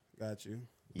Got you.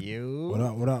 You. What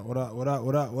up,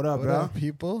 What bro? up,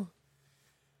 people?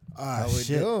 Ah, How we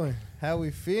shit. doing? How we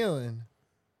feeling?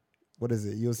 What is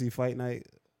it? UFC Fight Night?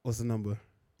 What's the number?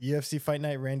 UFC Fight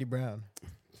Night, Randy Brown.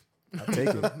 I'll take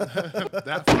it.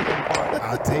 That's the fun part.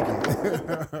 I'll take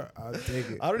it. I'll take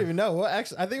it. I don't even know. Well,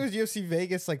 actually, I think it was UFC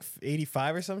Vegas, like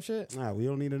 85 or some shit. Nah, we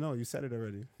don't need to know. You said it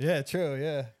already. Yeah, true.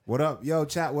 Yeah. What up, yo,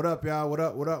 chat? What up, y'all? What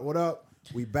up?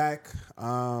 We back.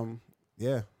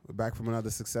 Yeah, we're back from another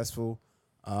successful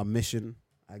mission.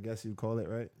 I guess you'd call it,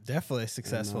 right? Definitely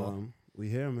successful. And, we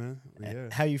here, man. We here.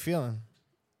 How you feeling?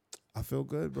 I feel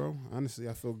good, bro. Honestly,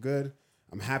 I feel good.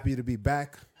 I'm happy to be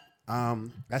back.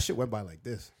 That shit went by like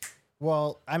this.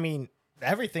 Well, I mean,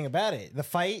 everything about it. The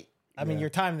fight. I mean, Yeah. your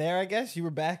time there, I guess. You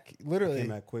were back literally Came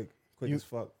back quick You- as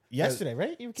fuck. yesterday,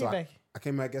 right? You came So back. I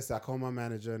came back yesterday. I called my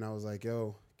manager and I was like,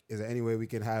 "Yo, is there any way we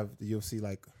can have the UFC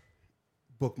like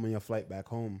book me a flight back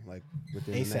home like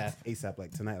within the next ASAP,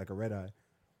 like tonight, like a red eye?"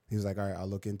 He was like, "All right, I'll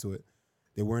look into it."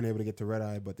 They weren't able to get to red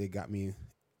eye, but they got me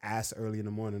ass early in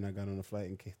the morning. I got on the flight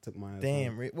and took my ass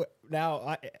Damn. home.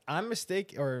 Now, I'm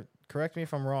mistaken, or correct me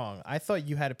if I'm wrong. I thought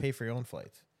you had to pay for your own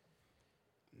flights.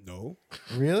 No,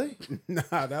 Really? nah,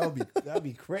 that'd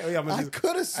be crazy. I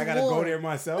could have I gotta go there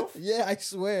myself. Yeah, I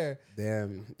swear.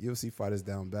 Damn, UFC fighters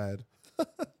down bad.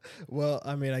 Well,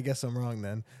 I mean, I guess I'm wrong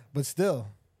then. But still,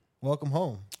 welcome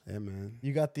home. Yeah, man.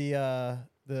 You got the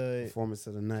Performance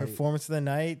of the night. performance of the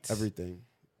night. Everything.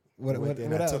 What I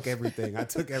else? took everything. I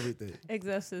took everything.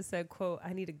 Exosis said, "quote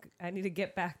I need to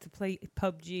get back to play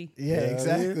PUBG." Yeah, Yeah,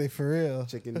 exactly. For real.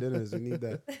 Chicken dinners. We need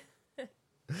that.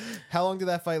 How long did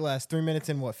that fight last? 3 minutes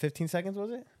and what? 15 seconds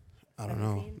was it? I don't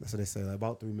know. 17? That's what they say. Like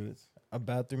about 3 minutes.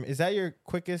 About 3 minutes. Is that your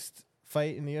quickest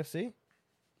fight in the UFC?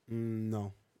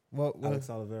 No. What? Alex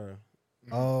Oliveira.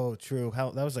 Oh, true. How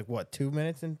that was like what? 2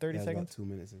 minutes and 30 Yeah, seconds. about 2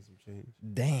 minutes and some change.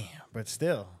 Damn. But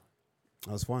still,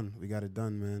 That was fun. We got it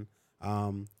done,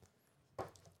 man.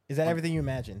 is that everything you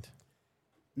imagined?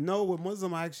 No, with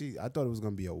Muslim, I thought it was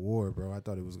gonna be a war, bro. I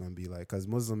thought it was gonna be like, cause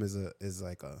Muslim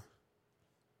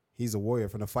he's a warrior.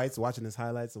 From the fights, watching his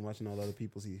highlights and watching all the other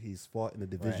people he's fought in the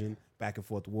division, back and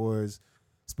forth wars,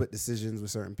 split decisions with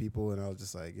certain people, and I was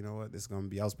just like, you know what, this is gonna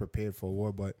be. I was prepared for a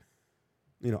war, but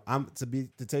you know,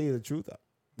 to tell you the truth,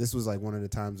 this was like one of the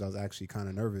times I was actually kind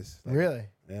of nervous. Like, Really?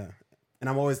 yeah. And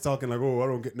I'm always talking like, oh, I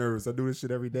don't get nervous. I do this shit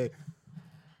every day.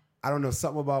 I don't know,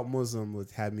 something about Muslim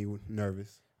had me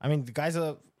nervous. I mean, the guy's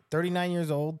 39 years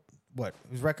old. What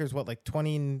his record's? What, like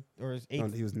 20 or 8? No,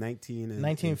 he was 19 and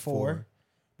 19 and 4.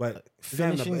 But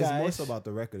finishing it's more guys. so about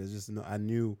the record. It's just I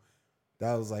knew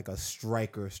that was like a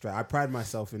striker. I pride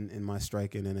myself in my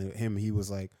striking, and him, he was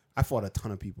like, I fought a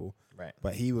ton of people, Right.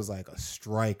 but he was like a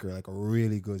striker, like a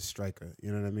really good striker.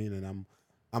 You know what I mean? And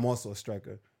I'm also a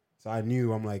striker, so I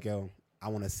knew, I'm like, yo, I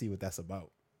want to see what that's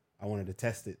about. I wanted to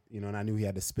test it, you know. And I knew he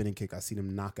had the spinning kick. I seen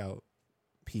him knock out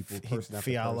people, person after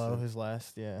Fiallo, person. his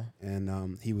last, yeah.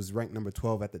 And he was ranked number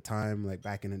 12 at the time, like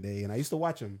back in the day. And I used to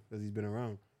watch him because he's been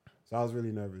around. So I was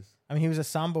really nervous. I mean, he was a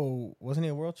Sambo, wasn't he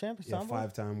a world champion? Yeah, Sambo?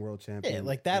 5-time world champion. Yeah,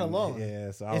 like that And, alone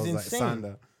Yeah, so I is was insane. like,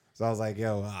 Sanda. So I was like,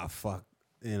 yo, fuck,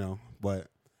 you know. But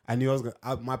I knew I was going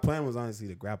to, my plan was honestly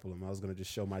to grapple him. I was going to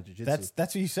just show my jiu-jitsu.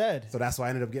 That's what you said. So that's why I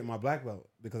ended up getting my black belt,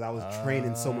 because I was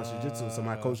training so much jiu-jitsu. So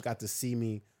my coach got to see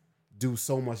me do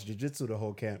so much jiu-jitsu the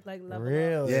whole camp. Like level up.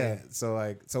 Really? Yeah,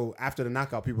 so after the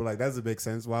knockout, people were like, that doesn't make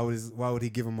sense. Why would he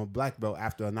give him a black belt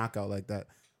after a knockout like that?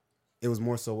 It was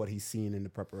more so what he's seen in the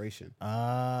preparation.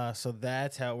 So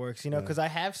that's how it works. You know, Yeah. because I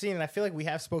have seen, and I feel like we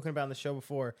have spoken about on the show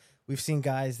before, we've seen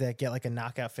guys that get like a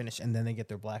knockout finish and then they get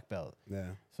their black belt. Yeah,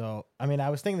 So, I mean, I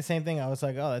was thinking the same thing. I was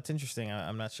like, oh, that's interesting.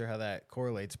 I'm not sure how that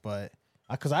correlates, but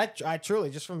because I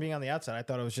truly, just from being on the outside, I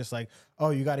thought it was just like,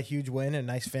 oh, you got a huge win, a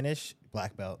nice finish,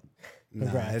 black belt.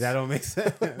 Congrats. nah, that don't make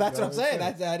sense. That's what I'm saying.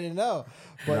 I didn't know,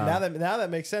 but Nah. now that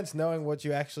makes sense, knowing what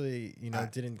you actually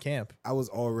did in camp. I was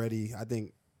already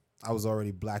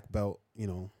black belt, you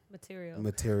know,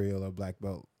 material or black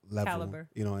belt level, Caliber.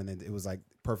 you know, and it was like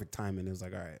perfect timing. It was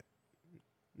like, all right,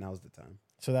 now's the time.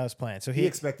 So that was planned. So He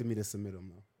expected me to submit him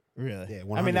though. really, Yeah,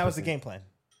 I mean, that was the 100%. game plan.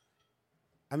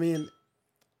 I mean,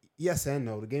 yes and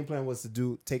no. The game plan was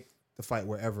to take the fight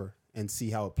wherever and see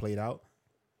how it played out,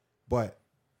 but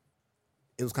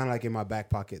it was kind of like in my back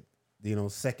pocket. You know,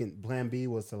 second plan B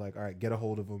was to like, all right, get a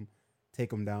hold of him,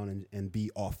 take him down, and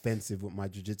be offensive with my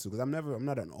jiu-jitsu, because I'm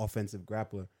not an offensive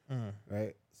grappler,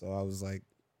 right? So I was like,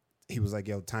 he was like,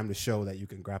 yo, time to show that you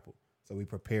can grapple. So we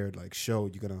prepared, like, you're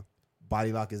gonna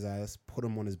body lock his ass, put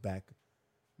him on his back,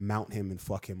 mount him, and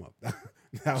fuck him up.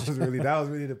 that was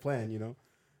really the plan, you know.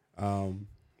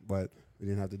 But we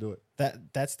didn't have to do it.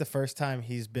 That's the first time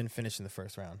he's been finished in the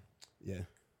first round. Yeah.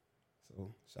 So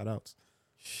shout outs.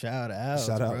 Shout out,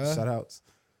 Shout out, bruh. shout outs.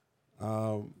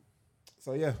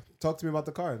 So yeah, talk to me about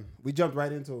the card. We jumped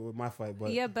right into it with my fight,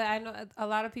 but Yeah, but I know a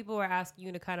lot of people were asking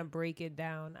you to kind of break it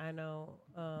down. I know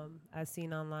I've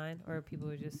seen online, or people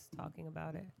were just talking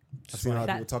about it. I've seen a lot of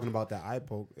That- people talking about that eye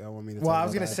poke. I want me to. Well, talk I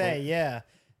was about gonna the eye say, poke. yeah,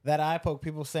 that eye poke.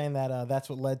 People saying that that's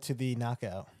what led to the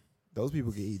knockout. Those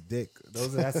people can eat dick.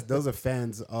 Those are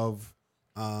fans of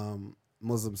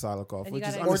Muslim Salikov, And you which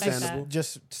is gotta Or respect understandable.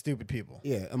 just stupid people.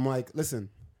 Yeah, I'm like, listen.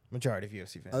 Majority of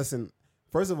UFC fans. Listen,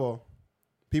 first of all,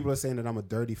 people are saying that I'm a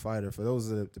dirty fighter. For those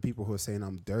of the people who are saying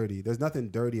I'm dirty, there's nothing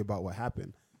dirty about what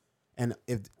happened. And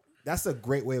if that's a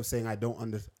great way of saying I don't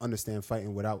understand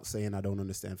fighting without saying I don't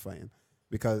understand fighting,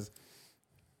 because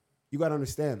you got to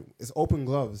understand it's open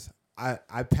gloves.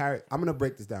 I parry. I'm gonna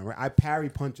break this down, right? I parry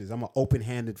punches. I'm an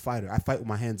open-handed fighter. I fight with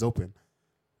my hands open.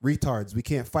 Retards, we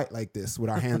can't fight like this with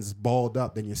our hands balled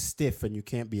up. Then you're stiff and you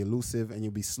can't be elusive and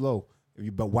you'll be slow. If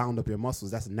you wound up your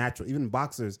muscles, that's natural. Even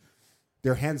boxers,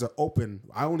 their hands are open.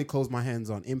 I only close my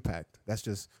hands on impact. That's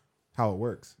just how it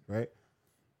works, right?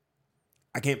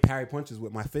 I can't parry punches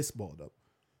with my fist balled up.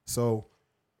 So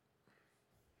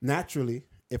naturally,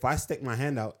 if I stick my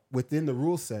hand out within the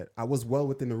rule set, I was well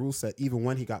within the rule set even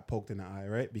when he got poked in the eye,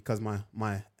 right? Because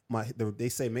they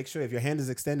say make sure if your hand is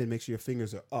extended, make sure your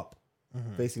fingers are up,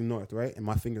 facing north, right? And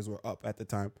my fingers were up at the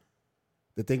time.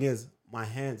 The thing is, my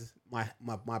hands,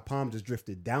 my palm just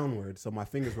drifted downward, so my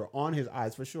fingers were on his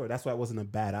eyes for sure. That's why it wasn't a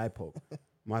bad eye poke.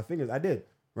 My fingers, I did,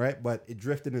 right? But it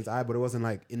drifted in his eye, but it wasn't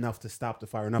like enough to stop the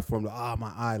fire, enough for him to,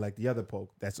 my eye, like the other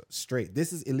poke. That's straight.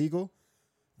 This is illegal.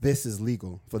 This is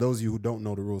legal, for those of you who don't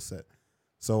know the rule set.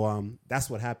 So that's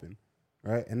what happened,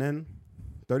 right? And then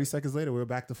 30 seconds later, we were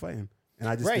back to fighting. And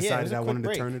I just Right, yeah, it was decided a I quick wanted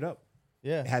break. to turn it up.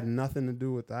 Yeah. It had nothing to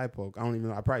do with the eye poke. I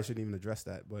probably shouldn't even address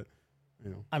that, but, you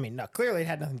know. I mean, no, clearly it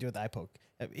had nothing to do with the eye poke.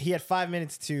 He had 5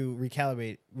 minutes to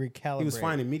recalibrate. He was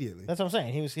fine immediately. That's what I'm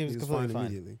saying. He was completely fine.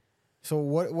 immediately. So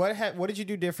what did you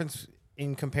do different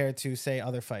in compared to say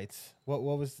other fights? What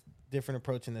was different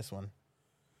approach in this one?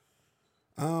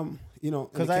 You know,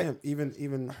 'Cause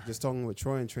even just talking with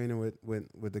Troy and training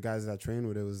with the guys that I trained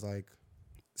with, it was like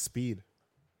speed.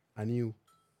 I knew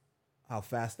how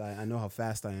fast I know how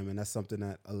fast I am, and that's something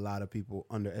that a lot of people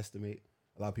underestimate.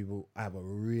 A lot of people, I have a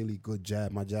really good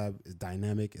jab. My jab is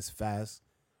dynamic, it's fast,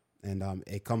 and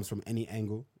it comes from any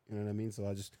angle. You know what I mean?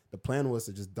 So the plan was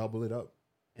to just double it up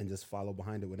and just follow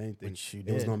behind it with anything. Which you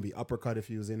It was did. going to be uppercut if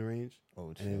he was in range.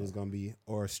 Oh, And it was going to be,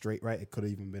 or straight right. It could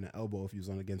have even been an elbow if he was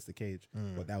on against the cage.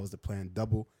 But that was the plan.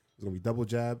 Double. It was going to be double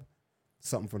jab,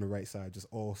 something from the right side, just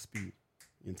all speed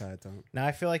the entire time. Now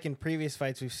I feel like in previous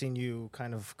fights we've seen you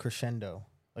kind of crescendo,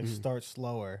 like Mm-hmm. start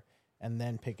slower and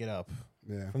then pick it up.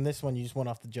 Yeah. From this one, you just went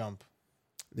off the jump.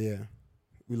 Yeah.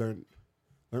 We learned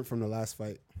from the last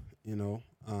fight, you know,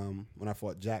 when I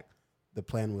fought Jack, the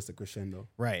plan was to crescendo,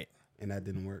 Right. and that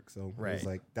didn't work. So it Right. was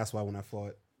like, that's why when I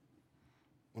fought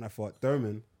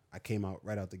Thurman, I came out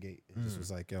right out the gate. It just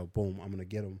was like, yo, boom, I'm going to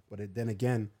get him. But then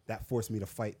again, that forced me to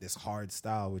fight this hard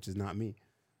style, which is not me.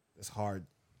 This hard,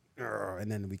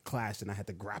 and then we clashed, and I had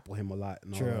to grapple him a lot.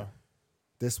 And all True. that.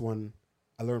 This one,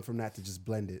 I learned from that to just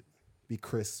blend it. Be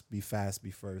crisp, be fast,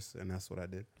 be first, and that's what I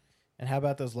did. And how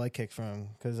about those leg kicks from him?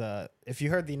 Because if you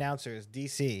heard the announcers,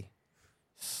 DC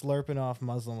slurping off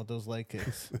Muslim with those leg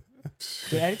kicks.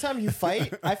 Dude, anytime you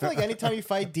fight, I feel like anytime you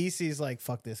fight, DC's like,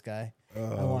 fuck this guy. I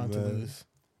want him to man. lose.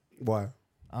 Why?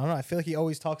 I don't know. I feel like he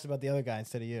always talks about the other guy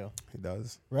instead of you. He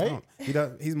does. Right? He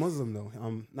does. He's Muslim though.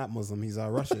 Not Muslim. He's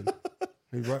Russian.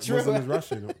 True. Muslim is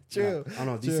Russian. True. I don't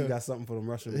know. DC True. got something for them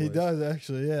Russian boys. He does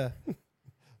actually, yeah.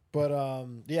 But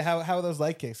yeah, how are those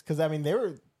leg kicks? Because I mean,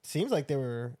 seems like they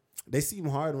were They seem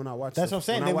hard when I watch. That's what I'm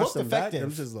saying. When I They watch looked them back, effective.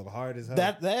 them just look hard as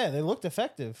hell. they looked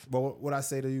effective. But what I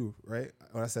say to you, right?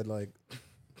 When I said like,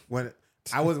 when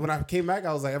I came back,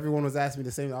 I was like, everyone was asking me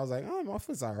the same. I was like, oh, my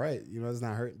foot's all right. You know, it's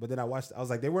not hurt. But then I watched. I was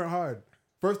like, they weren't hard.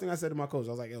 First thing I said to my coach, I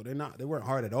was like, yo, they weren't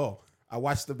hard at all. I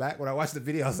watched the back. When I watched the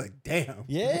video, I was like, damn.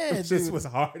 Yeah, this just dude. was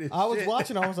hard as I was shit.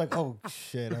 watching. I was like, oh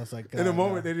shit. I was like, In the God,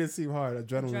 moment, no. they didn't seem hard.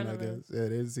 Adrenaline, I Adrenaline. guess. Yeah, they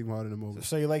didn't seem hard in the moment.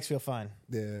 So your legs feel fine.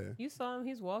 Yeah. You saw him;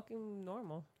 he's walking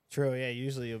normal. True. Yeah.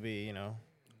 Usually you'll be,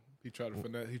 He tried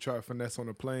to finesse on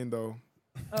the plane though.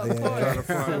 Oh, Yeah. of course,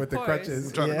 Fly of with the course. crutches.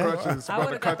 He tried Yeah. to crutches. I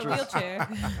About would the have got the crutches.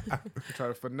 wheelchair. He tried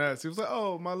to finesse. He was like,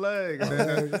 "Oh, my leg." And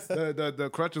then the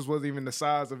crutches wasn't even the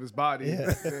size of his body.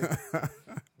 Yeah.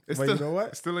 It's But still, you know what?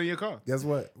 it's still in your car. Guess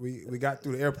what? We got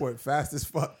through the airport fast as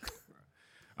fuck.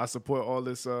 I support all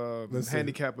this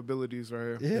handicap abilities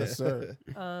right here. Yeah. Yes, sir.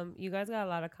 You guys got a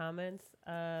lot of comments.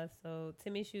 So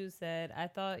Timmy Shoes said, I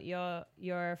thought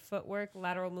your footwork,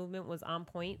 lateral movement was on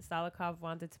point. Salikov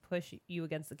wanted to push you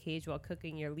against the cage while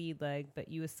cooking your lead leg, but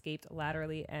you escaped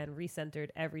laterally and recentered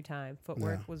every time.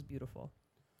 Footwork was beautiful.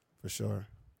 For sure.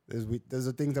 There's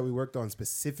the things that we worked on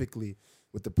specifically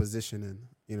with the positioning.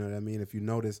 You know what I mean? If you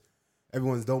notice,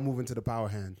 everyone's don't move into the power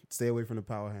hand. Stay away from the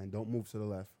power hand. Don't move to the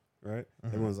left, right?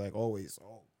 Everyone's like, always,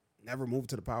 never move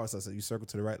to the power side. So you circle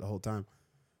to the right the whole time.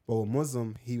 But with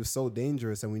Muslim, he was so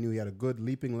dangerous, and we knew he had a good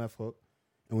leaping left hook,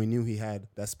 and we knew he had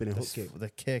that spinning hook kick, The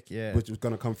kick, yeah. which was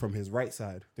going to come from his right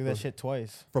side. Do that shit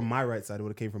twice. From my right side. It would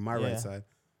have came from my Yeah. right side.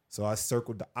 So I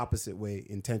circled the opposite way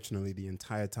intentionally the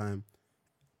entire time,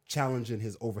 challenging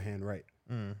his overhand right.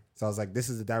 So I was like, this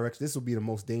is the direction. This will be the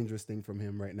most dangerous thing from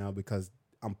him right now because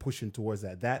I'm pushing towards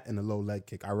that and the low leg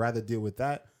kick. I'd rather deal with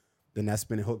that than that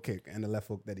spinning hook kick and the left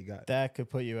hook that he got. That could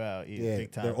put you out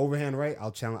big time. The overhand right,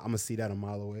 I'll challenge. I'm going to see that a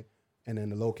mile away. And then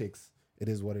the low kicks, it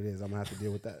is what it is. I'm going to have to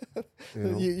deal with that. You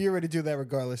know? You already do that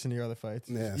regardless in your other fights.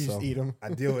 Yeah, You so just eat them. I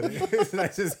deal with it. I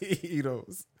just eat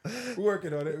those. We're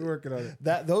working on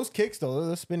it. Those kicks though,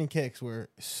 those spinning kicks were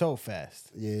so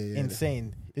fast. Yeah.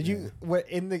 Insane. Did you what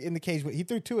in the cage? He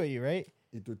threw two at you, right?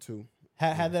 He threw two.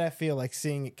 How did that feel like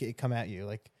seeing it come at you?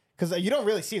 Like, because you don't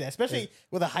really see that, especially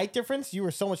with a height difference. You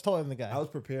were so much taller than the guy. I was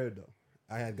prepared though.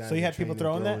 I had guys. So you in had people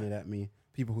training throwing it at me.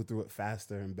 People who threw it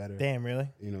faster and better. Damn, really?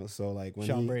 You know, so like when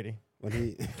Sean Brady. when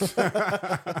he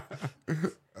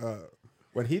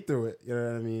when he threw it, you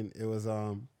know what I mean? It was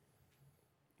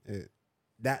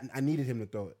that I needed him to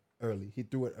throw it early. He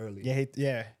threw it early.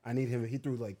 Yeah. I need him. He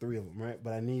threw like 3 of them, right?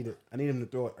 But I need him to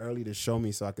throw it early to show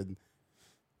me so I could,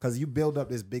 because you build up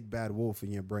this big bad wolf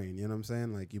in your brain. You know what I'm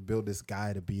saying? Like you build this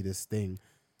guy to be this thing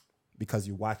because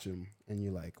you watch him and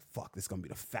you're like, fuck, this is gonna be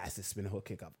the fastest spinning hook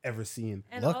kick I've ever seen.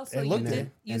 And Look- also, it you, looked did,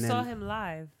 it. you And saw then- him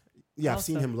live. Yeah, I've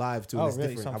Also. seen him live too. Oh, It's really?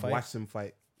 different. Some I've fight? watched him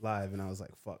fight live, and I was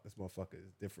like, "Fuck, this motherfucker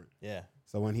is different." Yeah.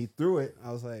 So when he threw it,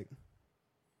 I was like,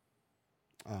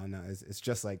 "Oh no, it's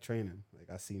just like training. Like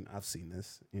I've seen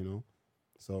this, you know."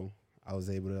 So I was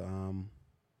able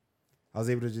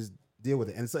to just deal with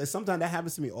it. And so it's sometimes that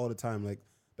happens to me all the time. Like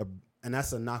and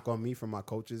that's a knock on me from my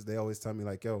coaches. They always tell me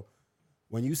like, "Yo,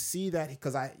 when you see that,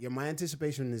 because my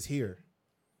anticipation is here,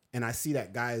 and I see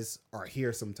that guys are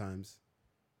here sometimes."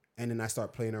 And then I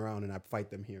start playing around and I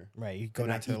fight them here. Right. You go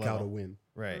And I down to the eke out a level. win.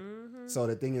 Right. So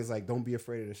the thing is like, don't be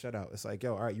afraid of the shutout. It's like,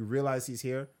 yo, all right, you realize he's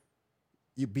here.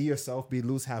 You be yourself, be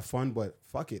loose, have fun, but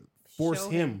fuck it. Force Show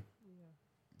him.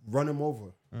 Run him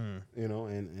over. Mm. You know,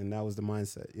 and that was the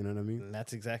mindset. You know what I mean? And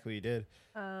that's exactly what you did.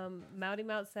 Mouty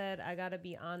Mout said, I gotta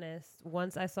be honest.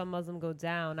 Once I saw Muslim go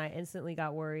down, I instantly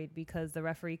got worried because the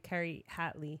referee Kerry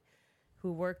Hatley,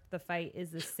 who worked the fight,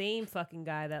 is the same fucking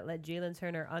guy that let Jalen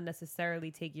Turner unnecessarily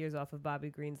take years off of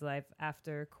Bobby Green's life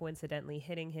after coincidentally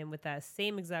hitting him with that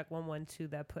same exact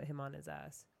 1-1-2 that put him on his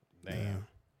ass. Damn.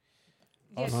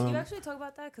 Yeah, can you actually talk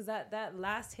about that? Because that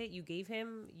last hit you gave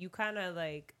him, you kind of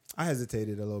like... I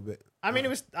hesitated a little bit. I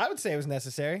mean, I would say it was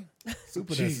necessary.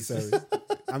 Super necessary.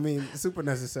 I mean, super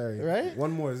necessary. Right?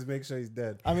 One more is make sure he's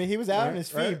dead. I mean, he was out on his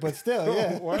feet, but still,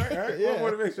 yeah. Right? Yeah, One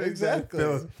more to make sure he's dead. exactly.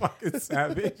 Phil is fucking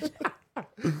savage.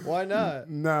 Why not?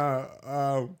 Nah.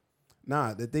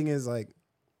 The thing is, like,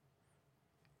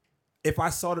 if I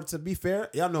saw it, to be fair,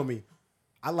 y'all know me.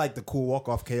 I like the cool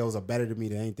walk-off KOs are better to me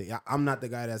than anything. I'm not the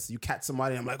guy that's, you catch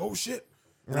somebody, I'm like, oh shit.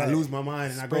 And I Right. lose my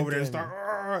mind and I go over there and Sprinting.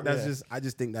 start, that's Yeah. just, I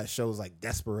just think that shows like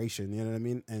desperation, you know what I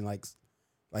mean? And like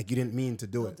you didn't mean to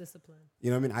do No it. discipline. You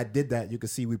know what I mean? I did that. You could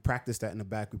see we practiced that in the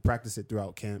back. We practiced it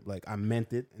throughout camp. Like I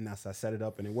meant it and I set it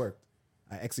up and it worked.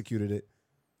 I executed it.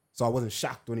 So I wasn't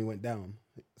shocked when he went down.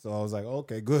 So I was like,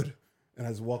 okay, good. And I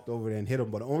just walked over there and hit him.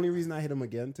 But the only reason I hit him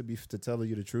again, to tell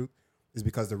you the truth, is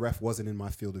because the ref wasn't in my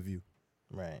field of view.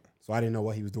 Right. So I didn't know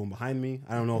what he was doing behind me.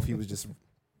 I don't know if he was just,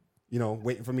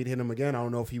 waiting for me to hit him again. I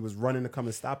don't know if he was running to come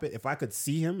and stop it. If I could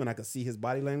see him and I could see his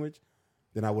body language,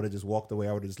 then I would have just walked away.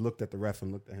 I would have just looked at the ref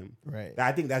and looked at him. Right.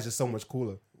 I think that's just so much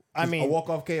cooler. I mean- a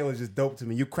walk-off KO is just dope to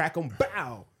me. You crack him,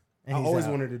 bow. And I he's always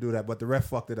out. wanted to do that, but the ref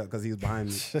fucked it up because he was behind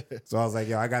me. So I was like,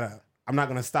 yo, I'm not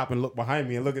gonna stop and look behind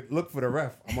me and look for the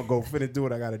ref. I'm gonna go finish do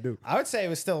what I gotta do. I would say it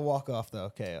was still a walk-off,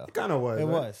 though, KO. It kind of was. It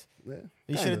right? was. Yeah,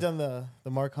 You should have done the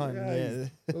Mark Hunt. Yeah, Yeah,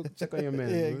 Go check on your man.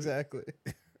 yeah man. exactly.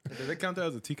 Did they count that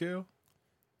as a TKO?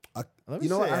 Let me You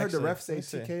know what? see, I heard the actually. ref Let say me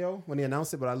see. TKO when he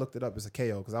announced it, but I looked it up. It's a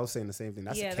KO because I was saying the same thing.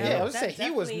 That's Yeah, a that KO. Yeah, I was- would that say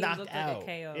he was definitely knocked looked like a out.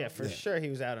 KO. Yeah, for Yeah. sure he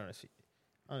was out on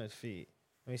his feet.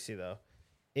 Let me see though.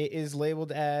 It is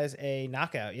labeled as a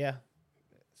knockout. Yeah.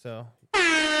 So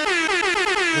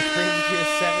this brings you to your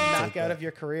 7th I'll take knockout that. of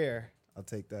your career. I'll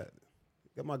take that.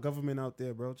 Get my government out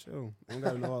there, bro. Chill. I don't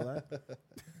gotta know all that.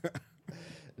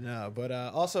 No, but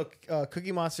also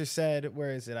Cookie Monster said,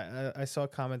 where is it? I saw a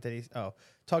comment that he's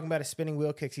talking about his spinning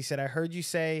wheel kicks. He said, I heard you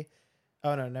say,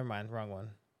 oh no, never mind, wrong one.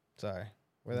 Sorry,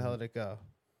 where the hell did it go?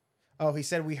 Oh, he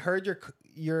said we heard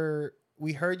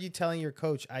we heard you telling your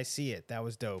coach, I see it. That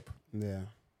was dope. Yeah.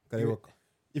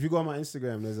 If you go on my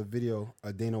Instagram, there's a video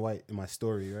of Dana White in my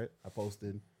story, right? I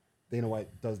posted. Dana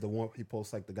White does the warm. He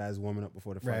posts like the guys warming up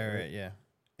before the fight, Right, yeah.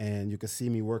 And you can see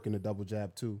me working the double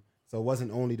jab too. So it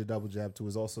wasn't only the double jab too. It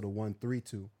was also the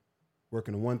 1-3-2,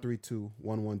 working the 1-3-2,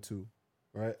 1-1-2,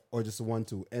 right? Or just a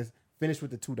 1-2, and finish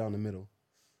with the 2 down the middle,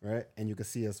 right? And you can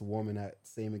see us warming that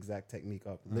same exact technique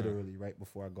up, literally right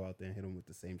before I go out there and hit him with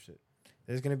the same shit.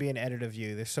 There's gonna be an edit of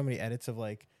you. There's so many edits of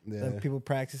like Yeah. people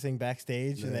practicing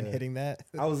backstage and then Yeah. hitting that.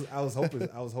 I was hoping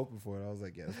for it. I was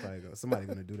like, yeah, it's probably somebody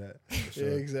gonna do that. For sure.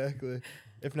 Yeah, exactly.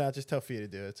 If not, just tell Fia to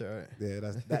do it. It's all right. Yeah,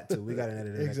 that's that too. We got an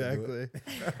editor. that can do it.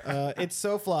 Exactly. It's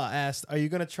Sofla asked, "Are you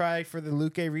gonna try for the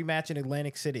Luque rematch in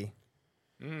Atlantic City?"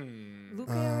 Luke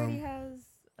already has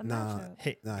a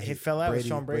matchup. He fell out with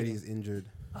Sean Brady. Brady's injured.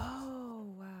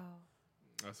 Oh wow.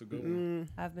 That's a good one.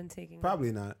 I've been taking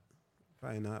Probably not,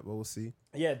 but we'll see.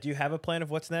 Yeah. Do you have a plan of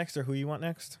what's next or who you want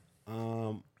next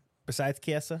besides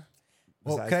Chiesa?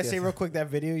 Well, Besides can I say Chiesa. real quick that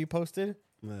video you posted?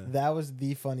 Yeah. That was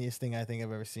the funniest thing I think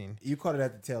I've ever seen. You caught it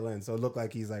at the tail end, so it looked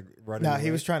like he's like running. No, away. he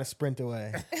was trying to sprint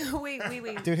away.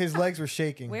 wait. Dude, his legs were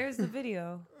shaking. Where's the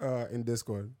video? In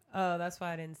Discord. Oh, that's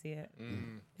why I didn't see it.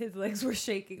 His legs were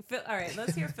shaking. Phil, all right,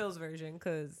 let's hear Phil's version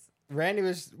because Randy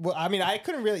was, well, I mean, I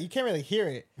couldn't really, you can't really hear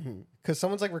it because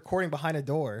someone's like recording behind a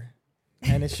door.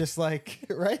 And it's just like,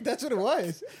 right? That's what it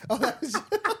was. Oh, that was,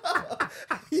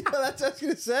 you know, that's what I was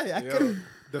going to say. I Yo, couldn't.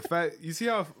 the fact you see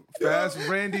how fast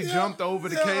Randy jumped over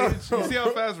the cage. You see how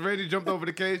fast Randy jumped over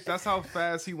the cage. That's how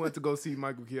fast he went to go see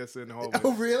Michael Chiesa in the hallway.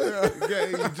 Oh, really?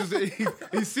 Yeah,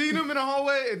 he seen him in the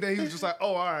hallway, and then he was just like,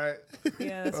 "Oh, all right."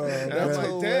 yeah, that's And I was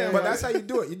like, "Damn!" But that's how you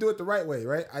do it. You do it the right way,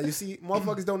 right? You see,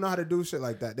 motherfuckers don't know how to do shit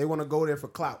like that. They want to go there for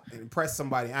clout and impress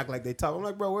somebody, and act like they tough. I'm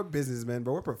like, bro, we're businessmen,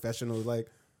 bro. We're professionals. Like,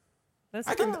 Let's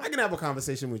I can go. have a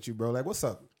conversation with you, bro. Like, what's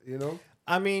up? You know?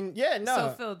 I mean, yeah, no.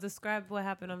 So Phil, describe what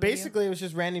happened on video. Basically, it was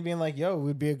just Randy being like, yo, it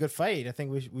would be a good fight. I think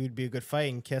we'd be a good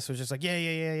fight. And Kiss was just like,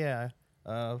 yeah.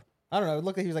 I don't know. It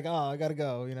looked like he was like, oh, I got to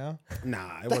go, you know?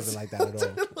 Nah, it wasn't like that at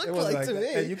all. It wasn't like to that.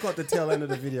 me. And you caught the tail end of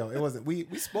the video. It wasn't. We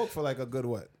spoke for like a good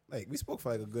what? Like we spoke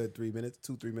for like a good 3 minutes,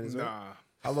 3 minutes. Right? Nah,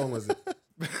 How long was it?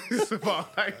 it's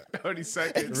about like 30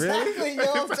 seconds. Exactly, yo,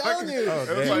 I'm telling you. Oh,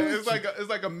 It's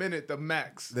like a minute, the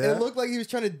max. Yeah. It looked like he was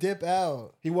trying to dip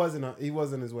out. He wasn't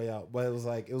his way out, but it was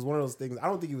one of those things. I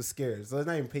don't think he was scared. So let's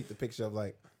not even paint the picture of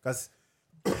like, because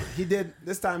he did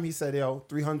this time. He said, "Yo,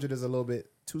 300 is a little bit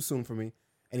too soon for me."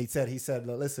 And he said,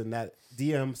 "Listen, that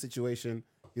DM situation."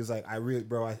 He was like, "I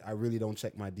really don't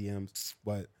check my DMs,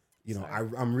 but you know,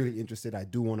 I'm really interested. I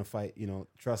do want to fight. You know,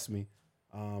 trust me."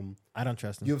 I don't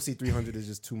trust him. UFC 300 is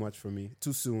just too much for me,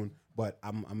 too soon. But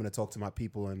I'm gonna talk to my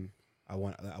people and I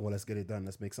want let's get it done.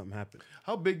 Let's make something happen.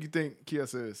 How big you think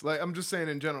Chiesa is? Like, I'm just saying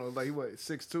in general. Like, what,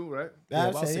 6'2", right? Yeah, I'd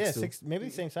about say, 6'2". six, maybe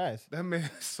the same size. That man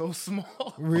is so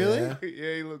small. Really? Yeah.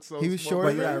 Yeah, he looks so. He was small.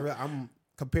 short. But I'm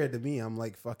compared to me, I'm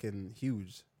like fucking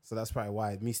huge. So that's probably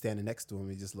why me standing next to him,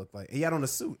 he just looked like he had on a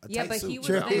suit, a Yeah, tight but suit. he was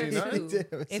True. there He too. did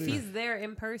have a If suit. he's there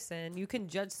in person, you can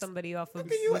judge somebody off of.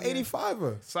 Look at you, an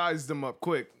 85er. Sized him up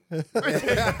quick. Sized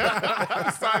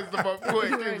him up quick.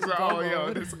 He was like, "Oh,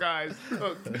 yo, this guy's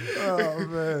cooked." Oh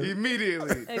man.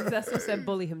 Immediately. Exesso said,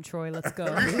 "Bully him, Troy. Let's go."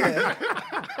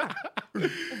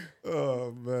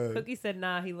 Oh man. Cookie said,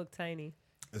 "Nah, he looked tiny."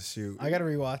 Shoot. I got to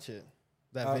rewatch it.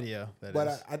 That video.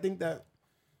 But I think that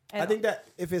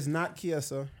if it's not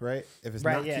Chiesa, right? If it's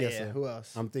right, not yeah, Chiesa, yeah. Who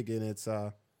else? I'm thinking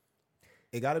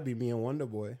it got to be me and Wonder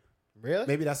Boy. Really?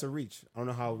 Maybe that's a reach. I don't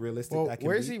know how realistic Well, that can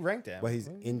where's be. he ranked at? But he's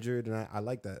injured, and I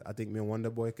like that. I think me and Wonder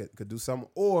Boy could do something.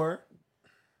 Or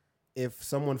if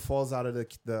someone falls out of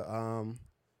the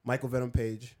Michael Venom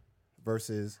Page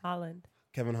versus Holland.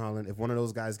 Kevin Holland, if one of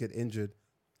those guys get injured,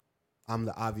 I'm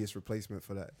the obvious replacement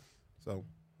for that. So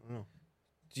I don't know.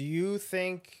 Do you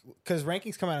think, because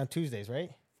rankings come out on Tuesdays,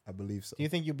 right? I believe so. Do you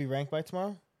think you'll be ranked by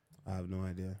tomorrow? I have no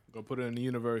idea. Go put it in the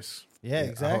universe. Yeah, I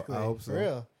exactly. hope so. For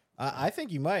real. I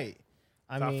think you might.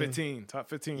 Top 15. Top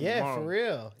 15 Yeah, tomorrow. for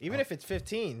real. Even if it's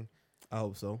 15, I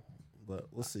hope so, but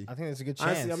we'll see. I think there's a good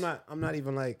chance. Honestly, I'm not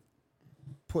even like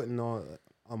putting on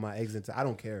my eggs into. I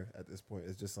don't care at this point.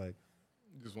 It's just like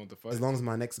You just want the fight. as long as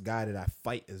my next guy that I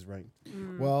fight is ranked.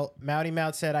 Well, Mouty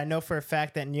Mout said, I know for a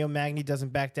fact that Neil Magny doesn't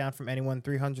back down from anyone.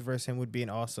 300 versus him would be an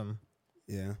awesome.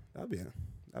 Yeah, that'd be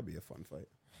a fun fight.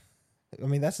 I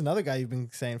mean, that's another guy you've been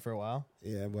saying for a while.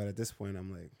 Yeah, but at this point, I'm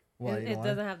like, Why, you It don't want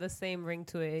doesn't have the same ring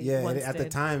to it. Yeah, once at the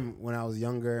did. time when I was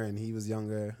younger and he was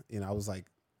younger, I was like,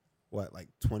 what, like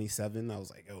 27? I was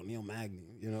like, yo, Neil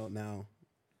Magny. Now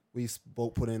we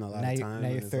both put in a lot now of you, time. now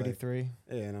and you're it's like, 33.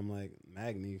 yeah, and I'm like,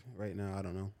 Magny right now, I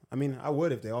don't know. I mean, I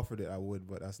would if they offered it, I would,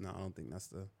 but that's not. I don't think that's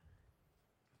the.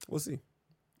 We'll see.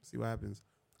 See what happens.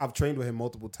 I've trained with him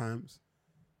multiple times.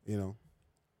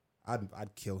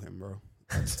 I'd kill him, bro.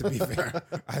 To be fair.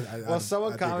 Well,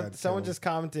 someone I'd kill him. just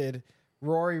commented.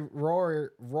 Rory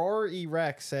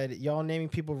Rex said, "Y'all naming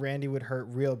people Randy would hurt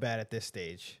real bad at this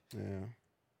stage." Yeah,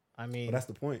 I mean, but that's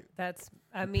the point.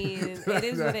 I mean, it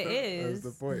is what it is.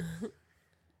 That's the point.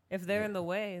 If they're in the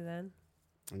way, then.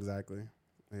 Exactly.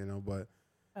 But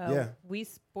yeah. We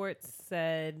Sports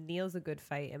said Neil's a good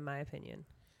fight, in my opinion.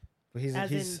 but he's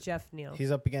As in Jeff Neal.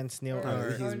 he's up against Neil.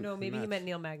 He's Or no, maybe he matched. meant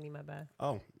Neil Magny, my bad.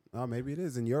 Oh, maybe it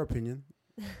is in your opinion.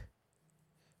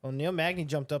 Well, Neil Magny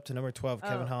jumped up to number 12.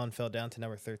 Kevin Oh. Holland fell down to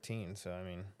number 13. So I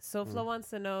mean, SoFlo wants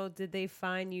to know, did they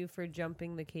fine you for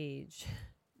jumping the cage?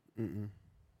 Mm-mm.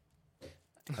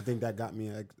 I think that got me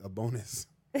a bonus.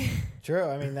 true.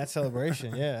 I mean, that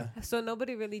celebration, yeah. So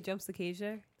nobody really jumps the cage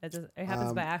there? It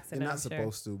happens by accident, You're not I'm sure.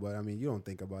 supposed to, but I mean, you don't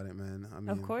think about it, man. I mean,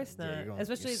 Of course Yeah, not. you're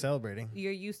Especially you're celebrating.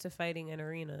 you're used to fighting in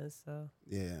arenas, so.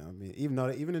 Yeah, I mean,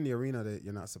 even in the arena that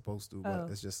you're not supposed to, but Oh.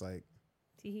 it's just like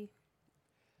Teehee.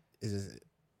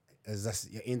 it's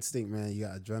just your instinct, man. You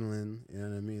got adrenaline, you know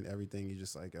what I mean? Everything. You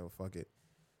just like, yo, fuck it.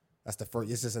 That's the first.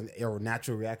 It's just an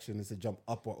natural reaction is to jump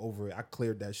up or over it. I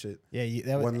cleared that shit. Yeah,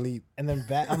 that was, One leap. and then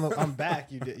back. I'm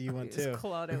back. You went Just too.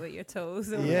 clawed it with your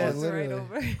toes and Yeah, walked right literally.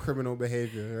 over. Criminal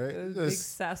behavior, It was right? big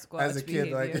Just Sasquatch as a kid,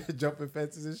 behavior. like jumping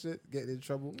fences and shit, getting in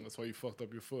trouble. That's why you fucked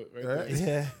up your foot, right? Right?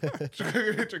 Yeah.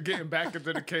 There. You're getting back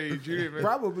into the cage. You didn't even.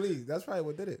 Probably. That's probably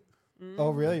what did it.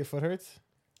 Oh, really? Your foot hurts?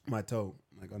 My toe,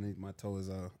 like underneath my toe, is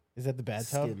Is that the bad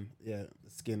toe? skin. Yeah, the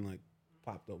skin like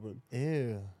popped open.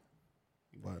 Ew.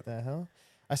 But What the hell?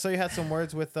 I saw you had some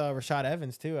words with Rashad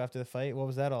Evans too after the fight. What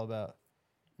was that all about?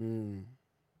 I mean,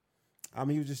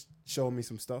 he was just showing me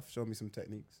some stuff, showing me some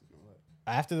techniques. And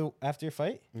all that. After your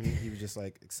fight? He was just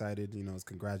like excited, was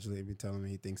congratulating me, telling me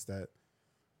he thinks that,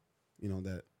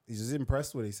 that he's just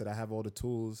impressed with it. He said, I have all the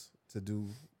tools to do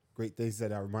great things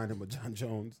that I remind him of John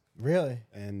Jones. Really?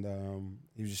 And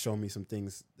he was just showing me some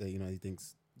things that, he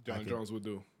thinks, John Jones would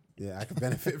do. yeah, I could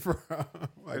benefit from.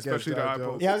 I guess Especially the John eye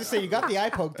Jones. poke. Yeah, I was just saying you got the eye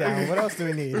poke down. What else do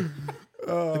we need?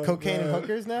 Oh, The cocaine and man.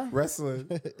 hookers now? Wrestling.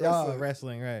 Oh,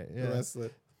 wrestling, right? Yeah. Wrestling.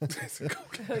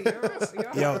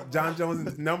 you're Yo, John Jones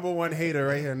is the #1 hater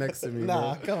right here next to me.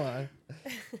 Nah, Bro. come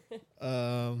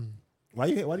on. Why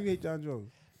do you hate John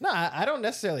Jones? Nah, I don't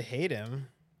necessarily hate him.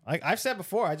 Like I've said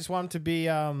before, I just want him to be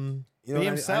I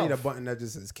himself. need a button that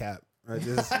just says cap. Right?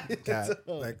 Just cap.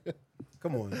 Like,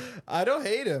 come on. I don't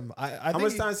hate him. I How think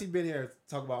much times he been here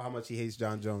to talk about how much he hates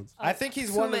John Jones? I think he's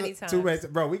too one of many the, times. Too many,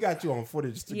 bro. We got you on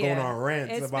footage to going on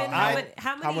rants It's about been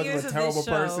how how many much years of a of terrible this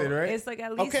show? person, right? It's like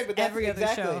at least Okay, but that's every other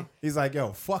exactly. show. He's like,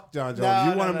 yo, fuck John Jones.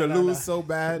 No, you want no, him to no, lose no. so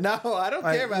bad? No, I don't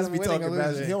Like, care about he him be winning or talking bad.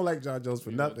 losing. He don't like John Jones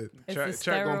for nothing. It's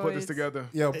Chat the gonna put this steroids. together.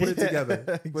 Yo, put it Yeah, together.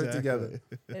 Put it exactly. together.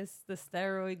 It's the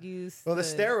steroid use. Well, the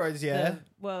steroids, yeah.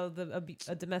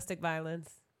 The domestic violence,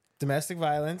 Domestic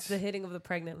violence. the hitting of the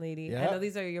pregnant lady. Yeah. I know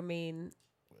these are your main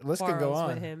List could go quarrels on.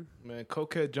 with him. Man,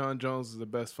 cokehead John Jones is the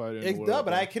best fighter in the world. No,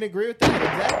 but bro. I can agree with that.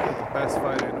 Exactly. Best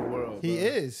fighter in the world. He bro.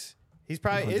 is. He's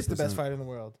probably is the best 100%. fighter in the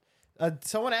world.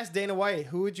 Someone asked Dana White,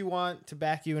 who would you want to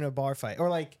back you in a bar fight? Or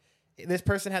like, this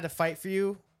person had to fight for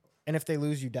you, and if they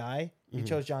lose, you die. You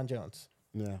chose John Jones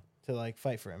Yeah, to like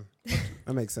fight for him,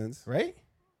 that makes sense. right?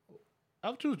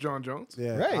 I'll choose John Jones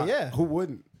Yeah, Right, yeah. Who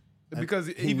wouldn't? because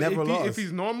he even never lost. if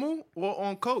he's normal or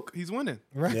on coke, he's winning.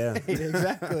 Right. Yeah.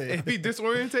 Exactly. If he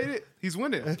disorientated, he's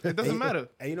winning. It doesn't matter.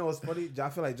 And you know what's funny? I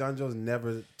feel like John Jones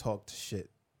never talked shit.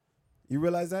 You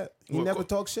realize that? He Well, never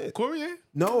talked shit. Cormier,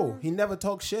 No, he never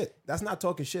talked shit. That's not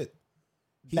talking shit.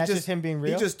 He That's just him being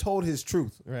real? He just told his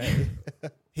truth. Right.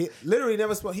 He literally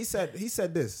never spoke. He said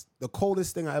this. The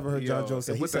coldest thing I ever heard John Jones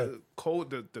say. He with said the cold,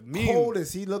 the meme.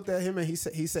 coldest. He looked at him and he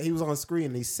said he was on screen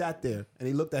and he sat there and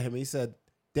he looked at him and he said,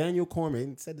 Daniel Cormier.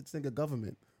 He said this nigga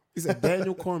government. He said,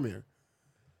 Daniel Cormier.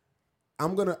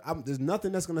 There's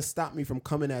nothing that's gonna stop me from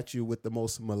coming at you with the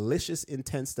most malicious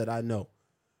intents that I know.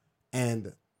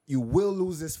 And you will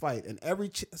lose this fight. And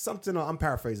I'm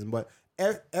paraphrasing, but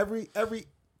every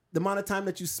the amount of time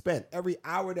that you spent, every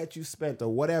hour that you spent or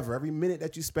whatever, every minute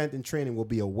that you spent in training will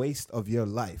be a waste of your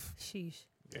life. Sheesh.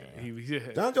 Yeah.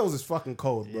 John Jones is fucking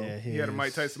cold, bro. Yeah, He had a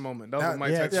Mike Tyson moment. That was That- a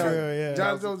Mike yeah, Tyson true, moment. yeah.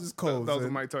 John was- Jones is cold. That was a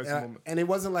son. Mike Tyson moment. And it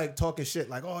wasn't like talking shit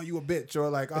like, oh, you a bitch, or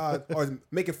like, or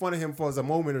making fun of him for a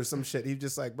moment or some shit. He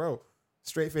just like, bro,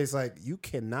 straight face, like, you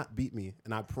cannot beat me,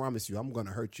 and I promise you, I'm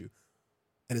gonna hurt you,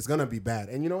 and it's gonna be bad.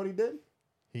 And you know what he did?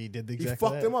 He did He exactly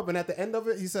fucked that. him up, and at the end of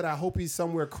it, he said, "I hope he's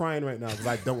somewhere crying right now because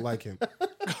I don't like him."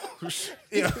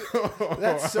 Yo.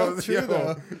 That's so true,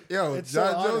 though. Yo, It's so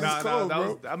John Jones honest. is cold, that bro.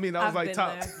 was, I mean, that I've was like been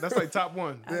top. there. That's like top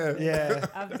one. Yeah. Yeah.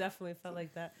 I've definitely felt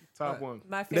like that. Top one.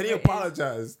 My Then favorite. he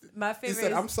apologized. My He favorite.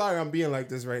 said, "I'm sorry, I'm being like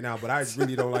this right now, but I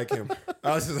really don't like him."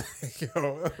 I was just like,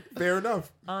 "Yo, fair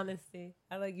enough." honesty.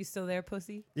 I like you still there,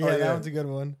 pussy. Yeah, Oh, that yeah. one's a good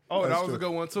one. Oh, That's that was true. a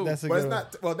good one too. That's a But good it's one.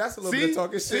 not. Well, that's a little See? bit of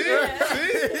talking shit. See?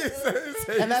 Right?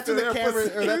 See? And that's when the camera,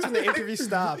 or that's when the interview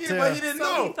stopped. Yeah, but he didn't So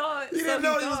know. he thought- He so didn't he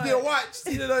know he was thought. being watched.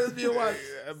 He didn't know he was being watched.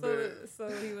 So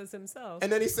he was himself. And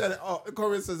then he said, "Oh,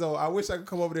 Corbin says, oh, I wish I could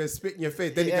come over there and spit in your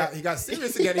face." Then Yeah. he got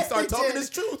serious again. He started He talking did. his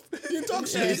truth. He didn't talk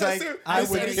shit. He's He got like, serious. "I He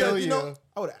would said, kill you know,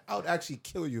 you." I would actually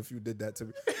kill you if you did that to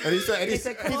me. And he said, He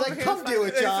said, He's over like, here come and do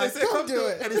fight it, John. he said, Come do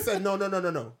it. And he said,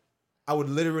 no. I would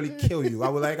literally kill you. I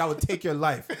would take your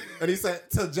life. And he said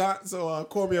to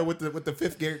Cormier with the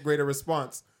fifth grader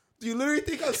response, "Do you literally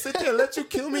think I'll sit there and let you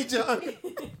kill me, John?"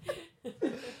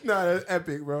 No, that's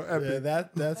epic, bro. Epic. Yeah,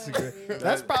 that's a good.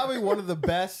 That's probably one of the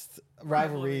best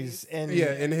rivalries in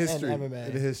history. MMA.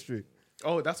 In history.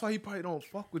 Oh, that's why he probably don't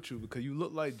fuck with you because you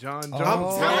look like John Jones.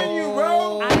 I'm telling you,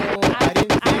 bro. I didn't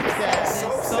think I've that. said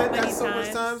this So said that many so much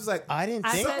times. times. Like, I didn't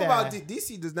I think said that. about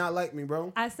DC does not like me,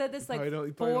 bro. I said this like Probably don't-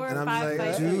 he probably 4 don't. or And I'm 5 just like,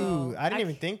 fights dude, ago. I didn't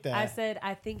even think that. I said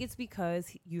I think it's because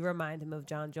you remind him of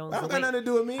John Jones. That don't The got way- nothing to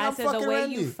do with me. I I'm said fucking the way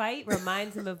Randy. you fight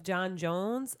reminds him of John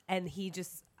Jones, and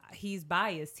he's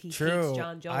biased. He True. hates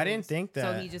John Jones. I didn't think So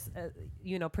that. he just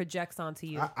projects onto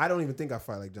you. I don't even think I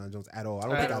fight like John Jones at all. I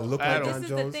don't At think I all. look At like all. John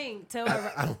this is Jones. the thing.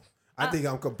 I don't. I think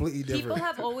I'm completely People different.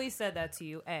 have always said that to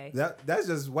you. That's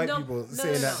just white No, people no,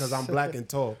 saying no, that no. because I'm black and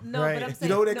tall. No, Right. but I'm You saying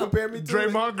know who they no. compare me to?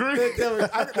 Draymond Green.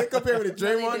 They compare me to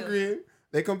they Draymond do. Green.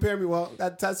 They compare me. Well,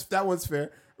 that one's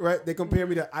fair, right? They compare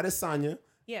me to Adesanya,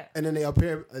 Yeah. and then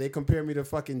they compare me to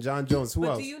fucking John Jones. Who But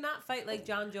else? do you not fight like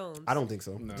John Jones? I don't think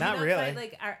so. No. Do you Not really. Fight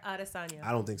like Adesanya.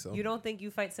 I don't think so. You don't think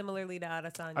you fight similarly to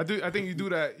Adesanya? I do. I think you do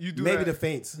that. You do Maybe that. the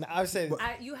feints. I would say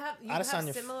You have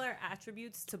Adesanya- similar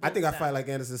attributes to. I Both think I of fight them. like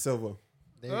Anderson Silva.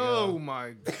 there you Oh go.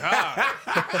 my god!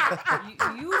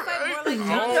 You fight more like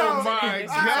John Oh Jones. my than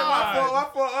Anderson God. Silva.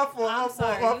 I'm I'm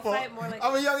sorry. You fight more like.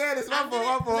 I'm a young Anderson. My I'm gonna-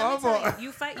 fault. let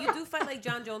me tell you, you do fight like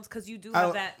John Jones because you do I have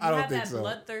don't- that. I You don't have think that so.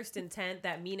 bloodthirst intent,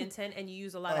 that mean intent, and you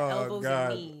use a lot of Oh, elbows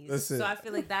God. and knees. Listen. So I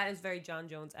feel like that is very John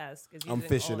Jones esque. I'm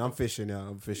fishing. I'm fishing now.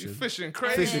 I'm You fishing. fishing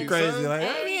crazy. Fishing crazy. son. Like,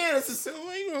 And- I mean, Anderson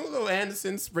Silva, you know, a little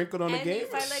Anderson sprinkled on the And game. you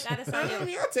fight like I mean,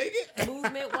 Adesanya. I'll take it.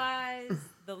 Movement wise,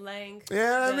 the length.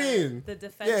 Yeah, I the, mean, the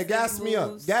defense. yeah, gas me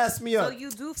up. Gas me up. So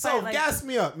you do fight So like. gas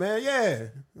me up, man. Yeah.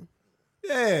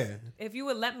 Yeah. If you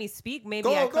would let me speak, maybe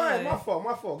Go I could. ahead. My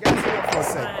fault. Gas me up for a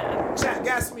second. Chat,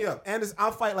 gas me up. Anderson,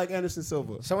 I'll fight like Anderson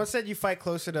Silva. Someone said you fight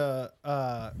closer to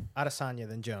Adesanya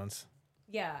than Jones.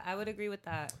 Yeah, I would agree with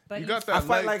that. But You got I that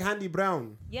fight leg. like Handy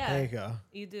Brown. Yeah, There you go.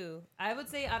 you do. I would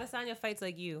say Adesanya fights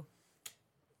like you.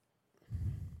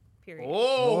 Period.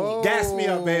 Oh, Gas me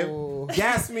up, babe. Whoa.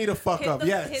 Gas me the fuck up.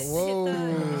 Yes. Hit Whoa.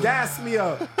 the, Gas me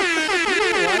up.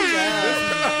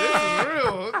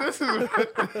 this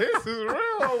is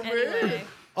real, man. anyway,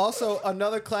 Also,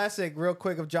 another classic, real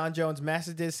quick, of John Jones.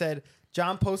 Massages said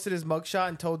John posted his mugshot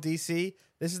and told DC,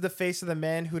 "This is the face of the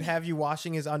man who'd have you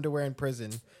washing his underwear in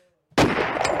prison."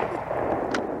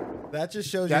 That just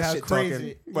shows you That how shit crazy.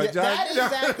 talking. But Yeah, that John-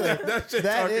 exactly. that shit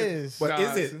That talking. is. But Nah,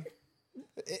 is it?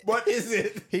 What is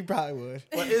it? He probably would.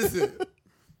 What is it?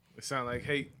 It sound like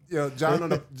hate. Yo,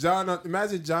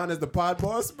 imagine John as the pod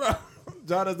boss, bro.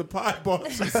 John as the pod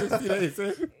boss for 60 days.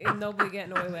 ain't nobody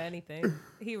getting away with anything.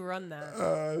 He run that.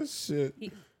 Oh, shit.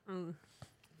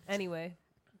 Anyway,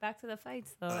 back to the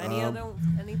fights though.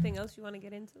 Anything else you want to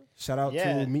get into? Shout out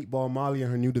Yeah. to Meatball Molly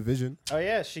and her new division. Oh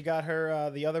yeah, she got her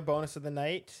the other bonus of the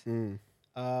night.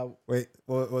 Wait,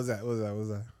 what was that? What was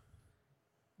that?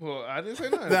 Well, I didn't say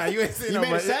nothing. Nah, you ain't saying You no, made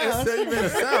a but sound. You made a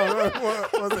sound.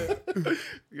 What was it?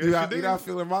 Yeah, You she not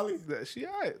feeling Molly? She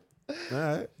alright. All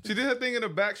right. She did her thing in the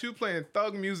back. She was playing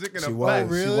thug music in She the was.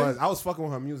 back. really? She was. I was fucking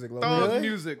with her music. Low. Thug Really?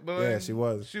 music, boy. Yeah, she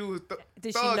was. She was.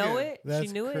 Did she know thugging. it? That's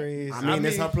she knew crazy. it. I mean,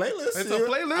 it's her playlist. It's a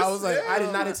playlist. I was like, I did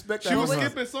yeah. not expect that. She was from her.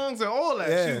 skipping songs and all that.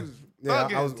 Yeah. She was Yeah,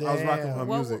 thugging. I was rocking with her Damn.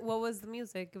 music. What was the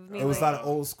music? Give me It was a like- lot of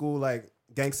old school, like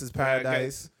Gangsta's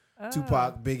Paradise,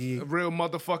 Tupac, A Biggie. real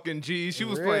motherfucking G. She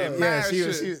was Really? playing Yeah, mad she shit.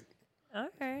 was. She,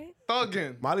 Okay.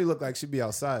 thugging. Molly looked like she'd be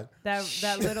outside. That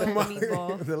little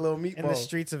meatball. The little meatball. In the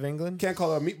streets of England. Can't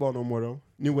call her a meatball no more though.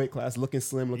 New weight class, looking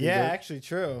slim, looking Yeah, good. actually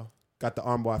true. Got the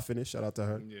armbar finish. Shout out to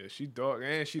her. Yeah, she dog,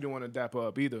 and she didn't want to dap her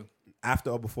up either.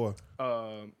 After or before?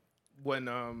 when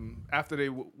after they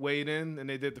weighed in and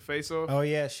they did the face off. Oh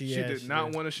yeah, she did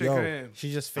not want to shake Yo, her hand.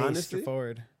 She just faced Honestly?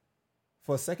 forward.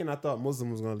 For a second, I thought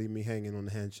Muslim was gonna leave me hanging on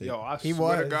the handshake. Yo, I He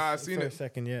swear was to God, I seen for a it.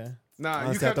 second. Yeah. Nah,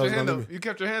 Honestly, you I kept thought your it was hand gonna up. be- You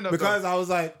kept your hand up because though. I was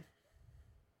like,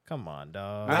 Come on,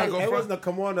 dog. Nah, I, go it front. wasn't a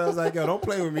come on. I was like, yo, don't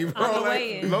play with me, bro. On the Like,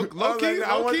 way in. Low I was key, like,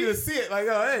 I low want you key, to see it. Like,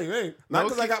 oh, hey, not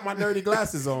because I got my dirty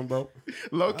glasses on, bro.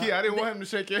 low key. I didn't want him to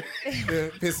shake your.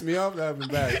 It pissed me off. That would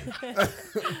be bad.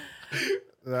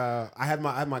 I had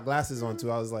my glasses on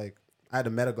too. I was like, I had the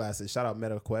Meta glasses. Shout out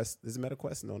Meta Quest. Is it Meta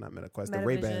Quest? No, not Meta Quest. The Metavision.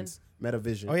 Ray Bans.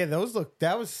 Metavision. Oh yeah,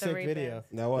 that was sick Ray-Bans. video.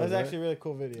 That was, right? actually a really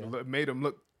cool video. Made him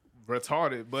look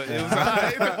retarded, but it was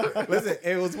alright. Listen,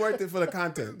 it was worth it for the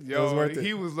content. It was Yo, worth it.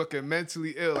 he was looking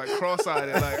mentally ill, like cross-eyed,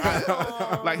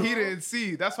 like he didn't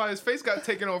see. That's why his face got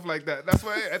taken off like that. That's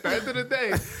why at the end of the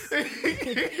day,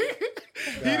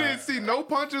 he didn't see no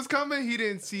punches coming. He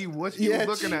didn't see what he was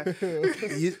looking at.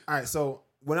 All right, so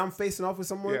when I'm facing off with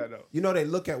someone, Yeah, I know. you know they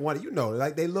look at one. You know,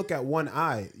 like they look at one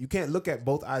eye. You can't look at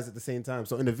both eyes at the same time.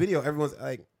 So in the video, everyone's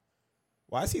like,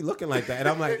 "Why is he looking like that?" And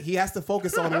I'm like, he has to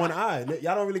focus on one eye.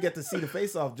 Y'all don't really get to see the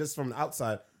face off just from the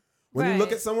outside. When you look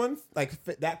Right. at someone like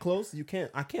that close, you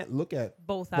can't. I can't look at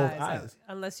Both Both eyes, eyes.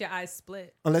 unless your eyes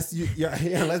split. unless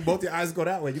unless both your eyes go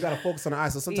that way. You got to focus on the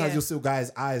eyes. So sometimes Yeah. you'll see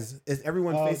guys' eyes.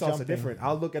 Everyone's Oh, face offs are jumping. different.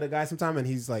 I'll look at a guy sometime and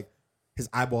he's like, his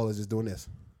eyeball is just doing this,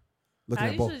 looking I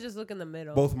at both usually just look in the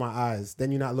middle. my eyes.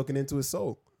 Then you're not looking into his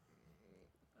soul.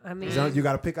 I mean, You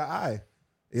got to pick an eye.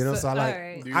 You know, so I like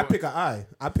alright. I pick an eye.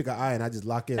 I pick an eye and I just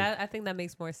lock in. I think that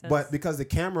makes more sense. But because the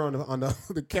camera on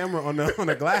the camera on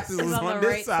the glasses was on on the this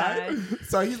right side,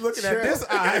 so he's looking at this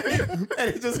eye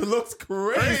and he just looks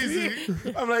crazy.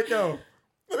 I'm like, yo,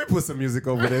 let me put some music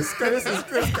over this. 'Cause this is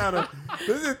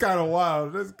kind of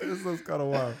wild. This looks kind of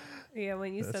wild. yeah,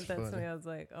 when you That's said that to funny. me, I was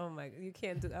like, oh my, you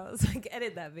can't do. I was like,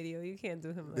 edit that video. You can't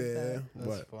do him like Yeah, that. That's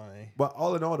but funny.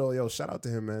 all in all though, yo, shout out to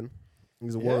him, man.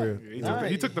 He's a warrior.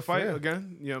 He took the fight Sure.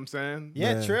 again. You know what I'm saying?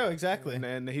 Yeah, Yeah. true, exactly. And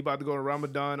then he about to go to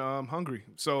Ramadan hungry.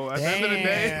 So at the end of the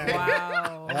day, Damn.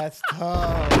 Wow. That's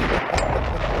tough.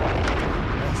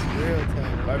 That's real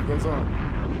tough. life goes on.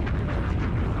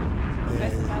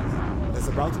 Yeah, it's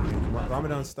about to be.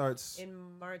 Ramadan starts. in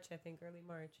March, I think, early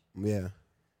March, Yeah,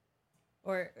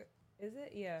 or is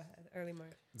it? Yeah, early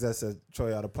March. that said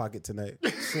Troy out of pocket tonight.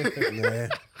 Yeah.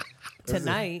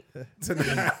 Tonight.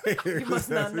 Tonight. You must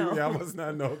not know. Yeah, I must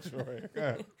not know, Troy.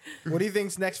 God. What do you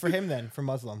think's next for him then, for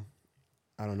Muslim?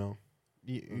 I don't know.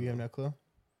 You have no clue?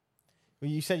 Well,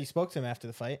 you said you spoke to him after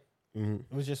the fight. hmm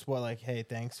It was just what, like, hey,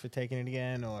 thanks for taking it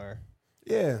again, or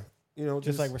Yeah, you know,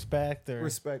 just like respect, or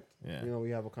respect. Yeah. You know,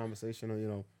 we have a conversation. Or, you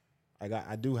know,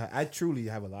 I truly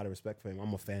have a lot of respect for him.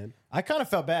 I'm a fan. I kind of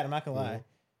felt bad. I'm not gonna you lie, know.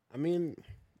 I mean,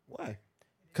 why?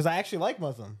 because I actually like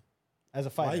Muslim as a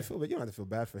Why fighter. you feel bad? You don't have to feel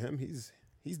bad for him.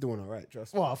 He's doing all right.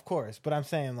 Trust me. Well, of course, but I'm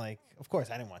saying, like, of course,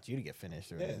 I didn't want you to get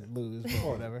finished or Yeah. lose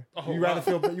or whatever. You rather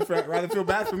feel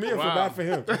bad for me or feel Wow. bad for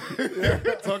him?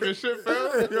 Talking shit,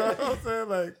 Phil. You know what I'm saying?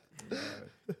 Like,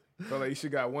 Felt like you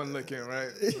should got one lick in, right?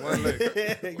 One lick.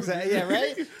 Exactly. Yeah,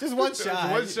 right. Just one shot.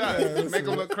 One shot. Make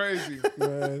him look crazy.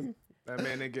 man, That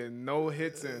man didn't get no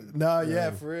hits in. No,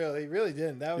 yeah, for real. He really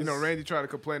didn't. That was. You know, Randy tried to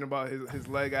complain about his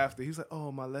leg after. He was like,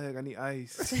 "Oh, my leg, I need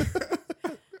ice."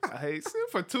 I hate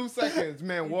for 2 seconds,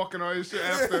 man, walking on his shit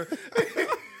after.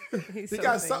 He's he so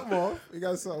got fake. something off. Man. He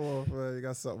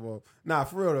got something off. Nah,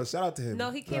 for real though. Shout out to him. No,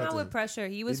 he Shout came out to with him. pressure.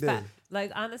 He was He did.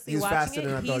 like honestly He was watching faster it.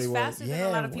 than I thought He's he was. faster than a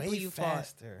lot of people way you fought.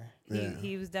 faster. Yeah.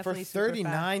 He was For definitely super fast.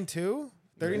 39 too.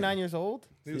 39 years old.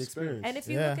 The experience. And if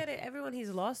you Yeah. look at it, everyone he's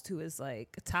lost to is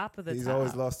like top of the He's top.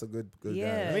 always lost a good Yeah,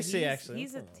 guy. Let me see, he's- actually.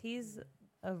 he's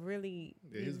a really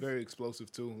Yeah, he's very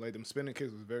explosive too. Like them spinning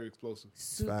kicks was very explosive.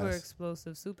 super fast.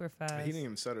 explosive, super fast. He didn't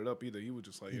even set it up either. He was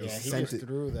just like, "Yo, Yeah, he sent just it.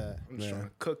 threw that. I'm just Yeah. trying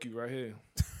to cook you right here."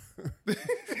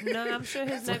 No, I'm sure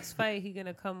his next fight he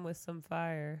gonna come with some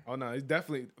fire. Oh no, he's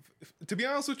definitely. To be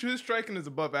honest with you, his striking is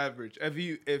above average.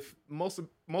 If most of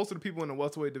the people in the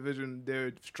welterweight division,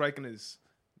 their striking is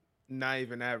not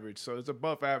even average, so it's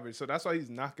above average. So that's why he's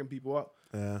knocking people up.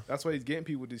 Yeah. That's why he's getting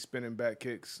people with these spinning back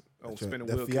kicks. Oh, spinning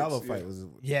The wheel Fiallo kicks. fight was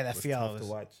Yeah, that was Fiallo tough to was-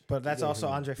 watch. But that's He also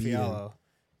getting Andre beaten. Fiallo.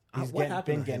 He's What getting, happened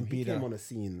been to him? getting He beat came up. on the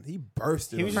scene. He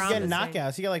bursted. He was on just the getting Promising.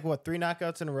 knockouts. He got like what 3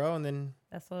 knockouts in a row, and then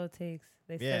That's all it takes.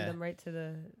 They Yeah. send him right to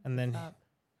the top.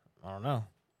 I don't know.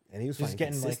 and he was Just fighting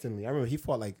getting, like- consistently. I remember he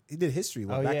fought he did history.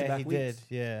 What, Oh back to yeah, back he weeks? did.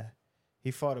 Yeah,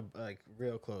 he fought like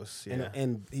real close. Yeah,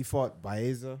 And he fought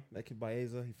Baeza, that kid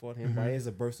Baeza. He fought him.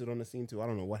 Baeza bursted on the scene too. I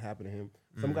don't know what happened to him.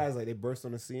 Some guys they burst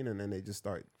on the scene and then they just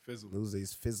start Fizzle. lose. They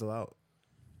just fizzle out.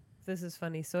 This is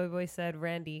funny. Soy Boy said,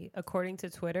 Randy, according to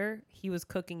Twitter, he was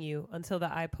cooking you until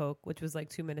the eye poke, which was like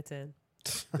 2 minutes in.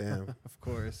 Damn. Of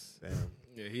course. Damn.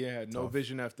 Yeah, he had no Tough.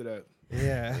 vision after that.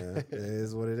 Yeah. Yeah, it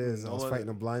is what it is. I No was other- fighting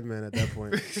a blind man at that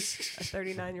point. A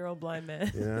 39-year-old blind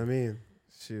man. You know what I mean?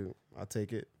 Shoot, I'll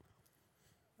take it.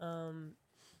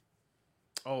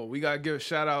 Oh, we gotta give a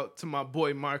shout out to my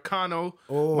boy Marcano.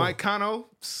 Oh. Marcano,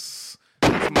 that's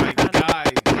my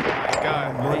guy. My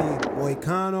guy.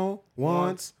 Moicano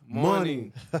wants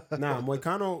money. money. Nah,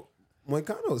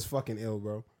 Moicano is fucking ill,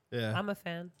 bro. Yeah. I'm a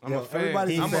fan. I'm a fan.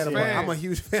 Everybody's I'm a fan. a of fan. I'm a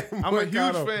huge fan. of I'm a huge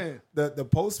Moicano. fan. The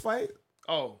post fight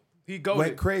Oh, he went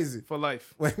goated crazy. for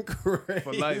life. Went crazy.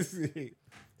 For life.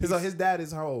 His dad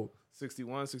is how old?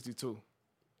 61, 62.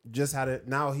 Just had it.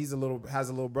 Now he's has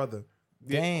a little brother.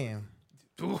 Damn.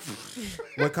 Oof.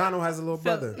 Moicano has a little So,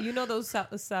 brother. you know those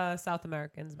South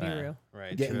Americans. Be real.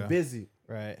 Right. Getting true. busy,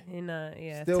 Right. And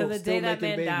yeah, Still- till the still day that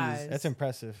making man babies. dies. That's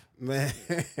impressive. man.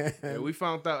 Yeah, we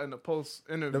found out in the post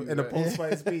interview. In the post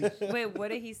fight speech. Wait, what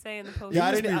did he say in the post? He Yeah,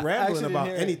 I just be didn't- I rambling actually about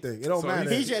didn't hear it. anything. It don't So matter.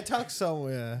 He just tucked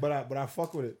somewhere. But I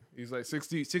fuck with it. He's like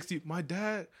 60. My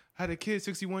dad had a kid,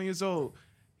 61 years old.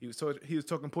 He was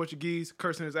talking Portuguese,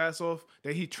 cursing his ass off.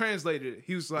 Then he translated it.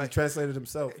 He was He like, translated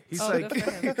himself. he's Oh, like, good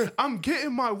for him. I'm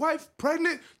getting my wife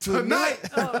pregnant tonight.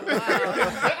 Oh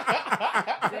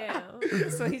wow! Damn.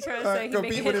 So he trying to say he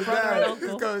making his brother and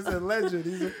uncle. He's a legend.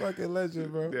 He's a fucking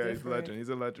legend, bro. Yeah, Good he's a for legend. him. He's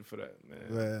a legend for that,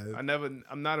 man. Man.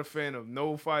 I'm not a fan of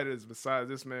no fighters besides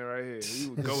this man right here. He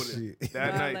was goated Shit.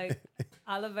 that night.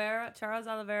 Like Charles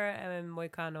Oliveira and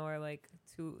Moicano are like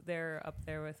two. They're up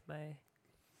there with my.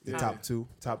 The Yeah. top two.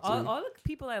 All the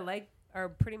people I like are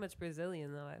pretty much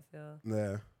Brazilian though. I feel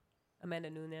Yeah, Amanda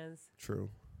Nunes,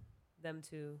 true. them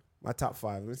two. My top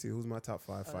five. Let me see who's my top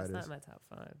five Oh, that's fighters. not my top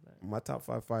five, but My top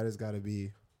five fighters got to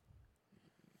be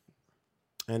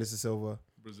Anderson Silva,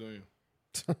 Brazilian.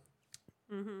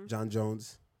 John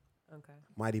Jones, okay.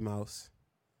 Mighty Mouse,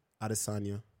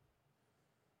 Adesanya.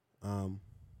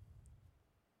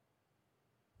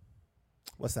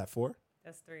 What's that? 4?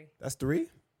 That's three. That's 3.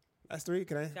 That's 3.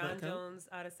 Can I? John count? Jones,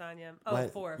 Adesanya. Oh,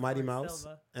 four. Mighty four, Mouse,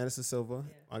 Silva. Anderson Silva.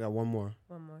 Yeah. I got one more.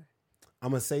 One more. I'm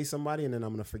gonna say somebody and then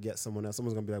I'm gonna forget someone else.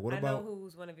 Someone's gonna be like, "What I about?" know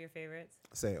who's one of your favorites.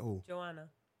 Say it. Who? Joanna.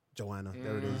 Joanna.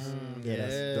 There it is. Mm. Yeah,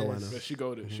 that's Yes. Joanna. Yeah, she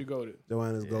goated. She goated.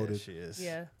 Joanna's Yeah, goaded. she is.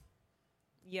 Yeah.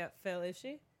 Yeah, Phil, is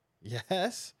she?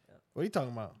 Yes. What are you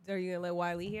talking about? Are you gonna let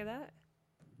Wiley hear that?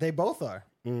 They both are.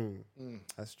 Mm.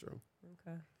 That's true.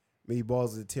 Okay. Me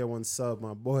Balls is a tier 1 sub,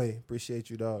 my boy. Appreciate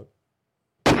you, dog.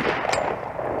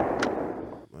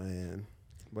 Man.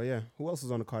 But yeah, who else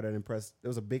was on the card that impressed? There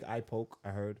was a big eye poke, I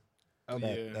heard. Yeah,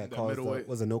 That that caused middleweight.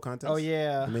 was a no contest? Oh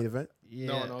yeah. The main event?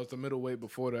 Yeah. No, it's the middleweight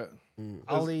before that.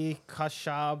 Ali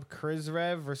Khashab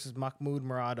Khizrev versus Mahmoud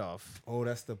Muradov. Oh,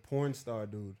 that's the porn star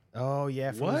dude. Oh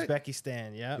yeah, from What?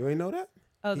 Uzbekistan. Yeah. You ain't know that?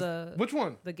 Oh, the Which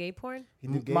one? gay porn? He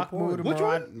do gay Mahmoud porn. Which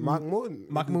one? Mahmoud. he do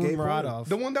Mahmoud gay porn. Muradov.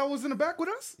 The one that was in the back with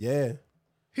us? Yeah.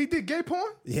 He did gay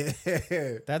porn? Yeah.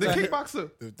 That's The a-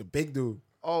 kickboxer. The big dude.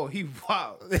 Oh, he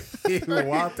wild. He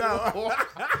walked out.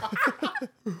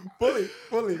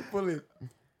 Fully.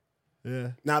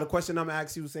 Yeah. Now the question I'm gonna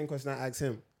ask you, the same question I asked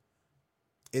him.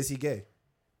 Is he gay?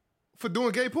 For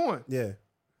doing gay porn. Yeah.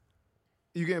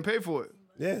 You getting paid for it?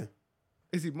 Yeah.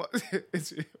 Is he? Is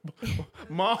he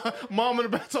mom in the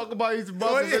back talking about his mother.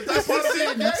 Oh,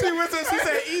 yeah. She went there, she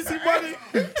said easy money.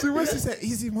 She said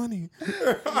easy money.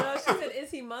 No, she said,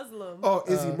 "Is he Muslim?" Oh,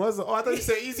 is he Muslim? Oh, I thought you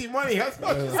said easy money. I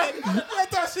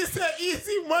thought she said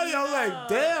easy money. I was like,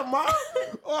 damn,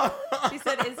 mom. She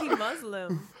said, "Is he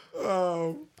Muslim?"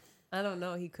 Um, I don't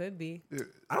know. He could be.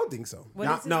 I don't think so. What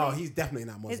No, is his no, name? he's definitely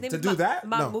not His Muslim. name To is do that, no.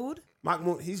 Mahmoud.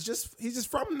 Mahmoud. He's just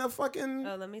from the fucking.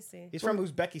 Oh, let me see. He's from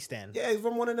Uzbekistan. Yeah, he's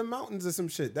from one of the mountains or some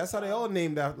shit. That's how they all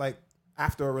named out, like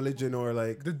after a religion or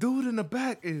like. The dude in the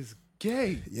back is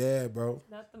gay. Yeah, bro.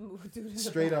 Not the mood, dude. in the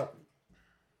Straight back. up.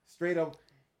 Straight up.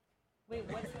 Wait,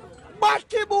 what's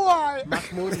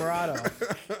Mahmoud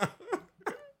Muradov.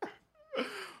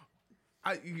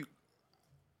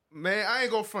 Man, I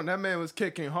ain't gonna front. That man was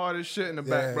kicking hard as shit in the Yeah,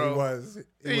 back, bro. he was.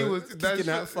 He was kicking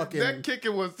that fucking. That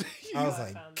kicking was. I was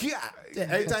like, God.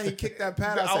 Every time he kicked that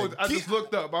pad, I just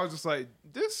looked up. I was just like,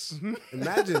 this.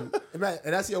 Imagine, and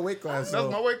that's your weight class. That's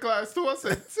so. my weight class too. I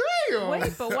said, damn.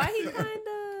 Wait, but why he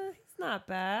he's not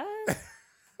bad.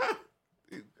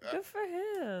 Good for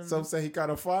him. Some say he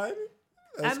kind of fine.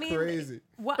 That's I mean, crazy.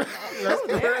 What?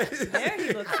 crazy. There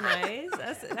he looks nice.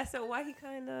 I said, why he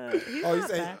kind of? He's Oh, you not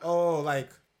say, bad. oh, like,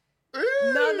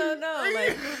 No.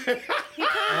 Like he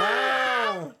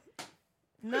kind oh.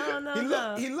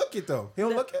 no. He look it though. He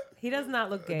don't look it. He does not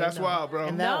look gay. That's no. wild, bro.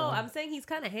 And No, that one. I'm saying he's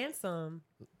kind of handsome.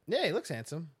 Yeah, he looks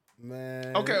handsome.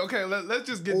 Man. Okay. Let's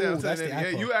just get Ooh, down to that's that. the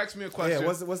Yeah, iPhone. you asked me a question. Yeah,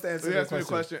 what's the answer You to the asked me a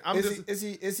question. I'm is just.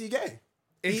 is he gay?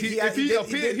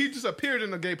 He just appeared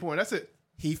in the gay porn. That's it.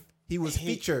 He was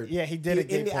featured. Yeah, he did it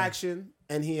in the action,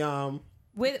 and he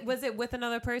Was it with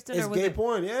another person It's or was gay it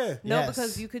porn. Yeah. No, Yes.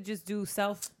 because you could just do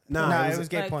self. Nah, it was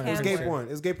gay like porn. It was camera. gay porn.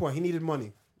 It was gay porn. He needed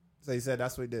money, so he said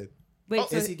that's what he did. Wait,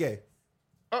 so Is he gay?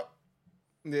 Oh,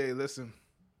 yeah. Listen,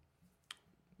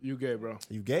 you gay, bro.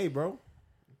 You gay, bro?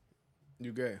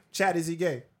 You gay. Chad, is he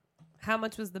gay? how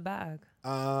much was the bag?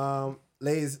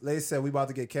 Lays said we about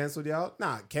to get canceled, y'all.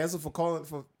 Nah, canceled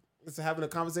for having a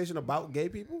conversation about gay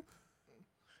people.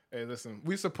 Hey, listen,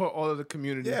 we support all of the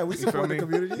community. Yeah, we you feel support the me?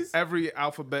 communities. Every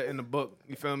alphabet in the book,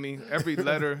 you feel me? Every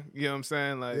letter, you know what I'm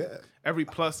saying? Like Yeah. every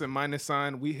plus and minus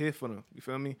sign, we here for them. You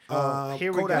feel me?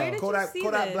 Here we go. Where did you Kodak see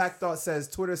Kodak this? Black Thought says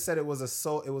Twitter said it was a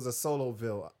solo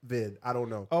vid. I don't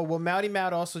know. Oh, well, Mouty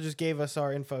Mout also just gave us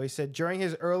our info. He said during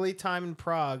his early time in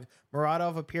Prague,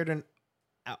 Muradov appeared in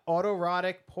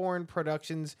autoerotic porn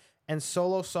productions and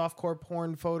solo softcore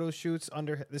porn photo shoots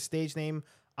under the stage name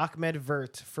Ahmed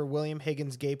Vert for William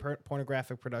Higgins' gay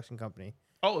pornographic production company.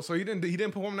 Oh, so he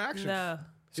didn't perform the action. No,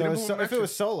 He So, didn't perform the if it action.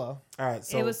 was solo, All right,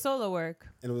 so it was solo work.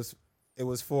 it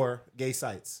was for gay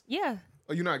sites. Yeah,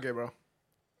 Oh, you're not gay, bro.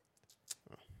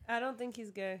 I don't think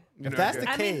he's gay. You're If not that's gay. the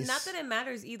I mean, case. not that it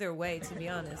matters either way. To be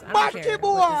honest, I don't care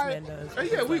what this man does. Hey,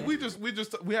 yeah, It's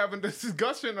we having this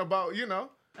discussion about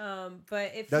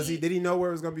but if Did he know where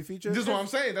it was gonna be featured? This is what I'm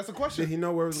saying. That's a Did question. he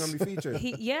know where it was gonna be featured?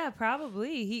 yeah,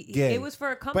 probably. Gay. It was for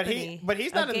a but company.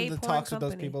 he's a not gay in the porn talks with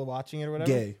those company. people watching it or whatever.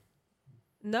 Gay.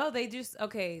 No, they just the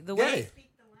Gay. way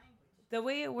the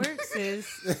way it works is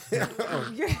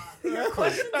your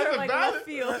questions are like valid. left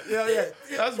field. Yeah.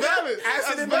 That's valid. Ask That's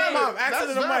it in the valid. mom. Ask That's it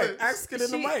in the valid. mic. Ask it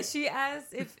in the mic. She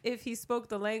asked if he spoke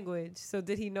the language. So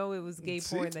did he know it was gay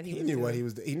porn that he He was knew doing? what he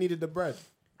was. He needed the bread.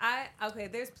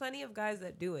 There's plenty of guys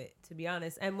that do it, to be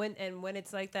honest. And when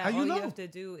it's like that, How you all know? you have to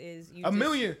do is $1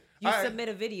 million. You All right. submit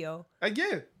a video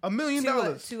Yeah, $1 million.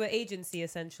 to an agency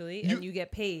essentially, and you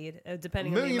get paid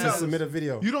depending on the $1 million. amount. Just submit a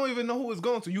video. You don't even know who it's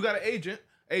going to. You got an agent.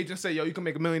 Agent say, yo, you can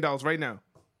make $1 million right now.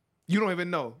 You don't even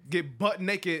know. Get butt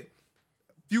naked.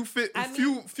 Few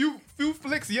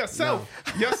flicks yourself.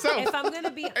 Yourself. If I'm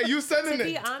gonna be, Hey, you sending to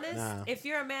be it. honest, Nah. if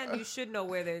you're a man, you should know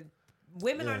where they're.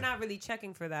 Women are not really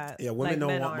checking for that. Yeah, women like don't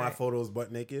men want my aren't. photos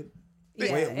butt naked.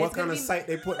 Yeah, Wait, it's what gonna kind of be- site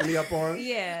they putting me up on?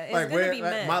 Yeah, it's Like gonna where be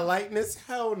men. my likeness?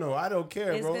 Hell no, I don't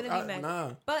care, It's bro. gonna be men.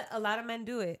 Nah. But a lot of men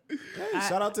do it. Hey,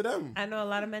 shout out to them. I know a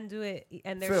lot of men do it,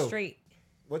 and they're Phil. straight.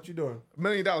 What you doing? $1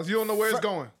 million. You don't know where it's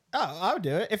going. Oh, I would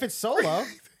do it if it's solo. What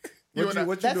you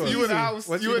That's doing? You in the house.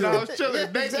 What You in the doing? house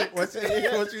chilling. naked.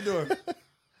 What you doing?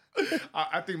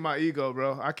 I think my ego,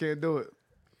 bro. I can't do it.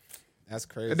 That's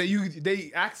crazy. And then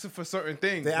they asking for certain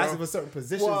things. They bro. asking for certain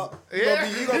positions. Well, Yeah.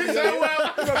 You gonna be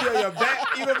on your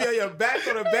back. You gonna be on your back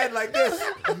on the bed like this,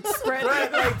 Spread spread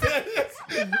eagle. like this,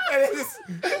 and it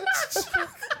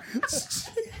just.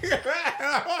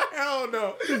 Hell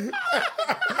no.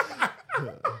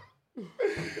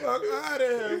 Fuck out of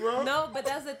here, bro. No, but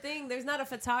that's the thing. There's not a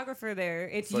photographer there.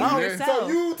 It's So you you did. yourself. So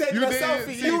you taking You a did. selfie,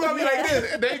 See, you gonna be like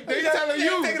this. They telling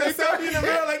you. Taking a selfie in the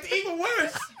mirror, like even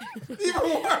worse. Even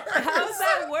worse. How's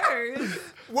that worse?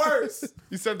 Worse.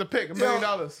 You sent the pic, $1 Yo, million.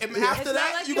 and It's after not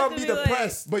that, like you you gonna have be to be like-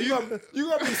 depressed. But you gonna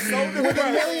be so depressed.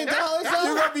 $1 million You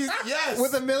though? gonna be yes.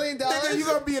 With $1 million? Nigga, you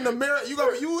gonna be in the mirror.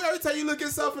 You every time you look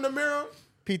yourself in the mirror,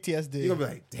 PTSD. you gonna be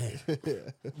like, damn.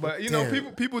 But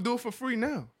Damn. people do it for free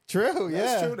now. True, yeah.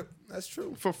 That's true. That's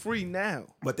true. For free now.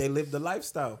 But they live the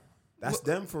lifestyle. That's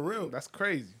them for real. That's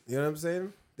crazy. You know what I'm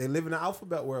saying? They live in the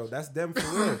alphabet world. That's them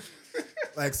for real.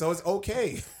 Like, so it's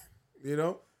okay. You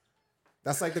know?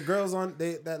 That's like the girls on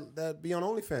that be on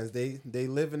OnlyFans. They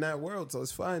live in that world, so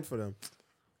it's fine for them.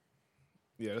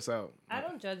 Yeah, that's out. I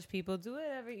don't judge people. Do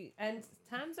it and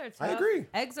times are tough. I agree.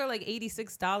 Eggs are like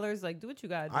 $86. Like, do what you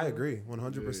gotta do. I agree,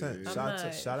 100%.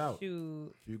 I'm Shout out.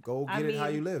 Shoot. You go I get it how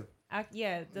mean, you live.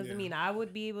 It doesn't mean I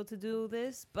would be able to do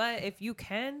this, but if you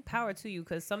can, power to you.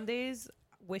 Because some days,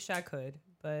 wish I could,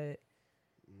 but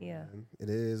yeah, It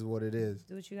is what it is.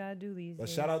 do what you gotta do these But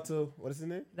days. shout out to what is his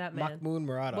name? that man. Mahmoud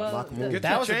Muradov. Well, Mahmoud. Get That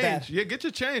your was a change. bad- Yeah, get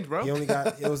your change, bro. He only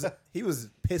got he was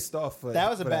pissed off for that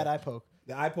was a for bad that. eye poke.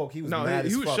 The eye poke, he was No, mad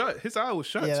he as was fuck. shut. His eye was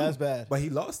shut Yeah, too. that was bad. But he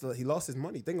lost his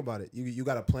money. Think about it. You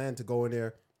got a plan to go in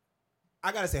there.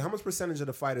 I gotta say, how much percentage of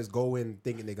the fighters go in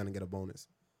thinking they're gonna get a bonus?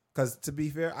 Because to be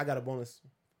fair, I got a bonus.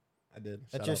 I did.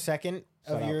 That's Shout your out. second of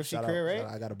Shout out, your UFC shout career, out, right? shout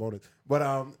out. I got a bonus.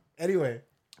 But anyway,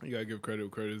 You gotta give credit where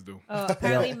credit is due.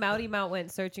 Apparently, Mouty Mount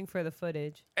went searching for the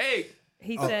footage. Hey,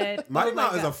 He said, Marty "Oh my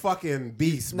Mount is God." a fucking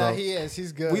beast, bro. No, he is.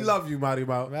 He's good. We love you, Marty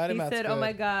Mount. Matty He Mount's said, good. "Oh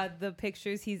my God, the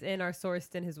pictures he's in are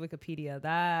sourced in his Wikipedia."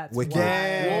 That's Wicked. wild.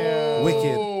 Damn.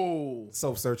 Wicked. Whoa.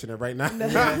 So searching it right now.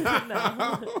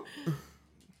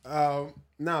 No.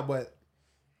 Nah, but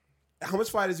how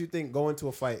much fighters you think go into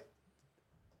a fight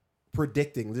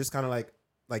predicting, just kind of like,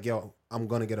 yo, I'm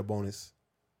gonna get a bonus.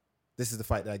 This is the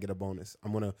fight that I get a bonus.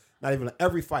 I'm gonna not even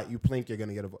every fight you blink, you're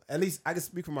gonna get a bonus. At least I can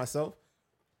speak for myself.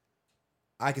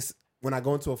 When I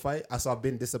go into a fight, I've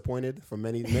been disappointed for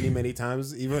many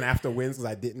times, even after wins because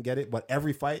I didn't get it. But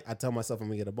every fight, I tell myself I'm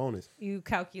gonna get a bonus. You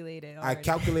calculate it. I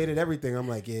calculated everything. I'm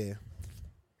like, yeah.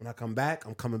 When I come back,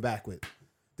 I'm coming back with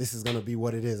this is gonna be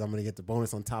what it is. I'm gonna get the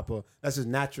bonus on top of that's just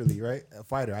naturally, right? A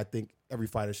fighter. I think every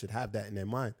fighter should have that in their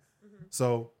mind. Mm-hmm.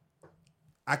 So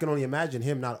I can only imagine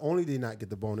him. Not only did he not get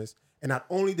the bonus, and not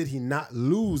only did he not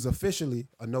lose officially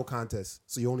a no contest,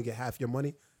 so you only get half your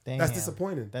money. Damn. That's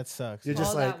disappointing. That sucks. You're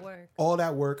just All like that work. all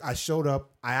that work. I showed up.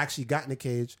 I actually got in the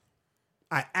cage.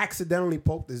 I accidentally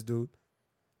poked this dude,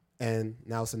 and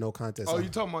now it's a no contest. Oh, you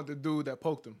talking about the dude that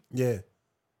poked him? Yeah.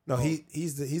 No,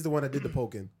 he's the one that did the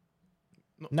poking.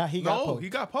 No, he got poked. He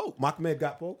got poked. Mahmed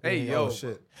got poked. Hey, Oh, yo.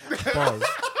 shit. Pause.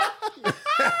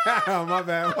 My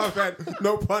bad.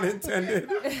 No pun intended.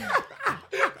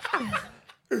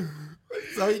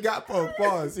 So he got poked.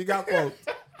 Pause. He got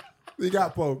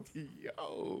poked.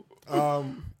 Yo.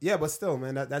 Yeah, but still,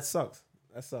 man, that sucks.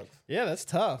 That sucks. Yeah, that's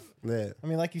tough. Yeah. I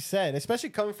mean, like you said, especially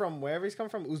coming from wherever he's come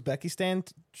from, Uzbekistan,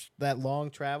 that long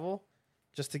travel,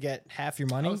 just to get half your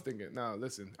money. I was thinking,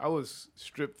 listen, I was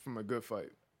stripped from a good fight.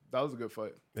 That was a good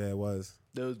fight. Yeah, it was.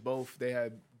 They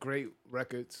had great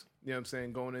records. You know what I'm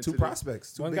saying? Going into Two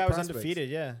prospects. Two One big guy was prospects. undefeated,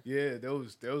 yeah. Yeah, they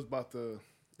was about to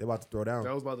They're about to throw down.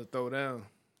 throw down.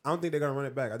 I don't think they're gonna run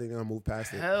it back. I think they're gonna move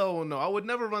past it. Hell no. I would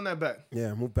never run that back.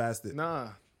 Yeah, move past it. Nah.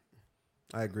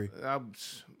 I agree.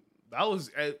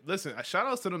 Listen, shout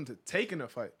outs to them to taking the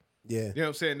fight. Yeah. You know what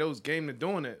I'm saying? They was game to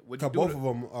doing it. Would you Cause do both it? of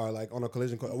them are like on a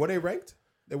collision course. Were they ranked?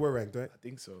 They were ranked, right? I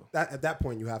think so. At that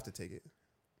point, you have to take it.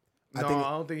 I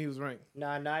don't think he was ranked.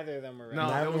 Nah, neither of them were. No,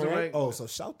 Neither that wasn't ranked? ranked. Oh, so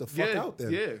shout the fuck Yeah, out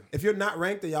then. yeah. If you're not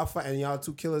ranked and y'all fight and y'all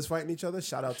two killers fighting each other,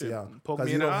 shout out to Shit, y'all. poke Because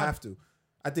me you in the don't eye. have to.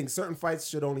 I think certain fights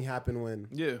should only happen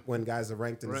when guys are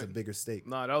ranked and it's a Right. bigger stake.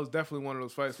 Nah, that was definitely one of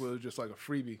those fights where it was just like a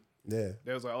freebie. Yeah.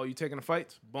 They was like, oh, you taking the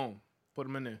fights? Boom. Put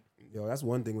them in there. Yo, that's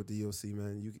one thing with the UFC,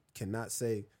 man. You cannot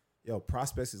say, yo,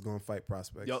 prospects is gonna fight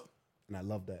prospects. Yup. And I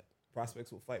love that.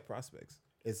 Prospects will fight prospects.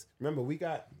 Remember we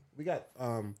got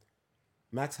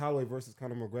Max Holloway versus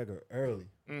Conor McGregor early.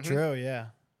 True, yeah.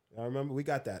 I remember we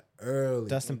got that early.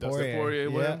 Dustin Dustin Poirier. Poirier,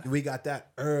 yeah. well. We got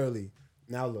that early.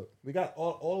 Now look, we got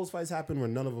all those fights happened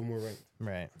when none of them were ranked.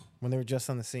 Right. When they were just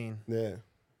on the scene. Yeah.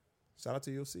 Shout out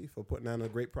to UFC for putting out a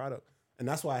great product. And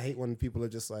that's why I hate when people are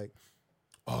just like,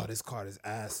 oh, this card is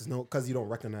ass. Because you don't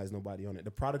recognize nobody on it.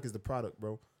 The product is the product,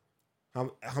 bro.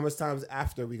 How much times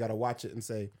after we got to watch it and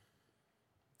say,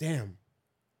 damn,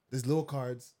 these little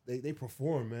cards, they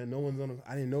perform, man. No one's on them.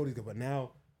 I didn't know these guys. But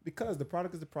now, because the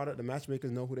product is the product, the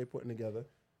matchmakers know who they're putting together.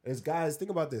 There's guys,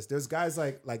 think about this. There's guys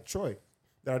like Troy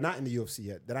that are not in the UFC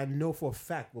yet that I know for a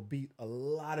fact will beat a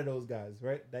lot of those guys,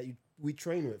 right? That we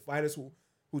train with. Fighters who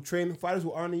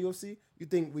are in the UFC, you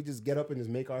think we just get up and just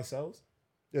make ourselves?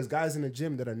 There's guys in the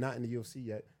gym that are not in the UFC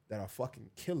yet that are fucking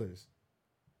killers,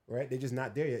 right? They're just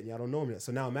not there yet, and y'all don't know them yet.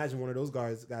 So now imagine one of those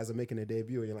guys are making their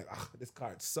debut, and you're like, this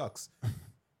card sucks.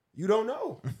 You don't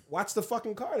know. Watch the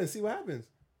fucking card and see what happens.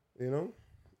 You know?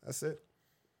 That's it.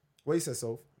 What you said,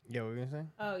 Soph? Yeah, what were you going to say?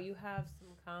 Oh, you have some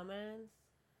comments.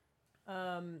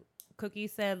 Cookie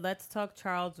said, "Let's talk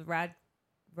Charles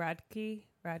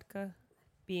Radka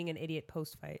being an idiot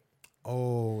post fight."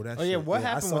 Oh, that's yeah, what I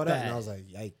happened saw with that? that? And I was like,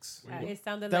 yikes. It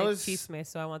sounded That like was- chisme,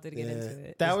 so I wanted to get into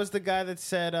it. That was the guy that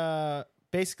said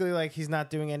basically like he's not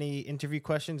doing any interview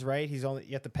questions, right? You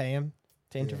have to pay him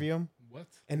to interview him. What?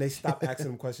 And they stopped asking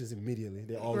him questions immediately.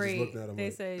 They all just Great. looked at him They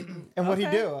like, said, And what'd he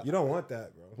 "Okay." do? you don't want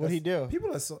that, bro. What'd he do?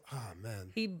 People are so, man.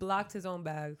 He blocked his own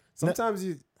bag. Sometimes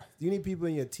you need people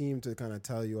in your team to kind of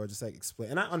tell you or just like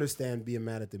explain. And I understand being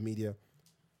mad at the media,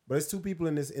 but it's two people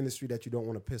in this industry that you don't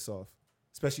want to piss off,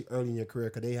 especially early in your career,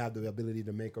 because they have the ability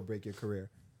to make or break your career.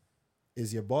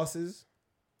 Is your bosses,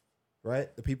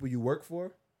 right? The people you work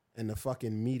for, and the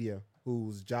fucking media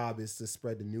whose job is to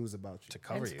spread the news about you. To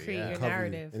cover And you, create yeah. your Cover you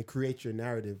narrative. and create your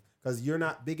narrative, because you're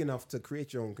not big enough to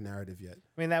create your own narrative yet.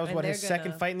 I mean, that was And what his they're second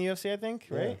gonna- fight in the UFC, I think,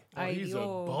 right? Oh, he's a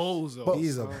Adios. bozo.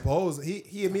 He's a bozo.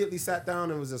 He immediately sat down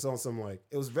and was just on some like,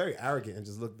 it was very arrogant and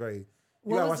just looked very.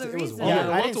 You What gotta was watch the it. It was reason? weird. Yeah,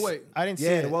 I welterweight. I didn't see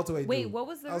Yeah, the it. welterweight. Wait, dude. what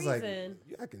was the I was like, reason?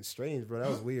 you acting strange, bro. That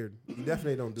was weird. You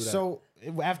definitely don't do that. So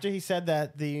after he said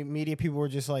that, the media people were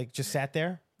just sat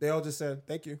there, they all just said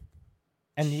thank you.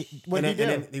 and what and did he then,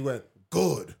 do? and then he went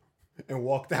good and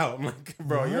walked out. I'm like,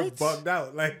 bro, you're What? bugged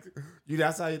out. Like,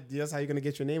 that's how you're gonna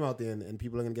get your name out there, and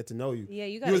people are gonna get to know you. Yeah,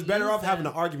 you You gotta was better use off having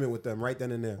them. an argument with them right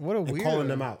then and there. What a and calling weirdo.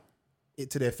 them out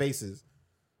to their faces.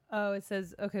 Oh, it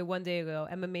says, okay, 1 day ago,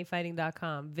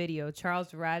 MMAfighting.com video.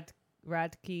 Charles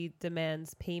Radke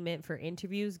demands payment for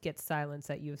interviews, gets silence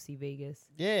at UFC Vegas.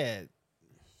 Yeah.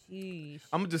 Sheesh.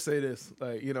 I'm gonna just say this,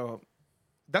 like,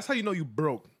 that's how you know you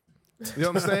broke. You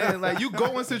know what I'm saying? Like, you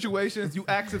go in situations, you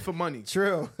asking for money.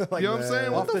 True. Like, You know what I'm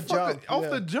saying? What off the the fuck? jump. Off Yeah.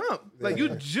 the jump. Like, you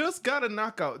just got a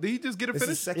knockout. Did he just get a It's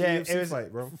his finish? second Yeah, UFC it was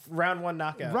fight, bro. round 1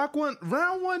 knockout.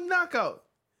 Round one knockout.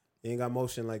 You ain't got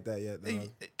motion like that yet. Hey, Dog.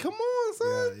 come on,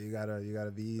 son. Yeah, you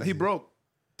gotta be easy. He broke.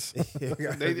 You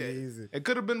gotta They be did. easy. It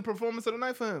could have been performance of the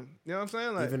night for him. You know what I'm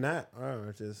saying? Like, Even that,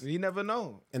 just. you never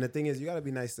know. And the thing is, you gotta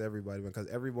be nice to everybody because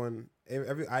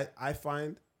I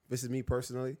find, this is me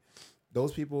personally,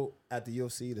 those people at the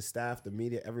UFC, the staff, the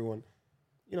media, everyone,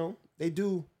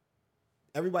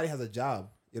 everybody has a job.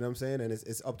 You know what I'm saying? And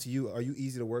it's up to you. Are you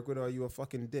easy to work with or are you a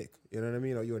fucking dick? You know what I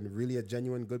mean? Are you really a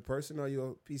genuine good person or are you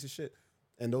a piece of shit?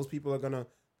 And those people are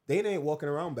they ain't walking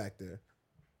around back there.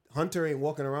 Hunter ain't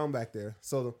walking around back there.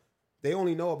 So they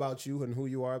only know about you and who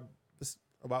you are,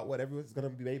 about whatever it's going to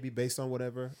be, maybe based on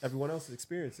whatever everyone else's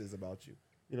experience is about you,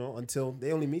 until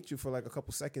they only meet you for like a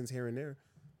couple seconds here and there,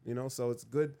 so it's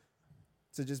good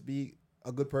to just be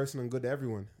a good person and good to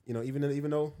everyone, even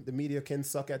though the media can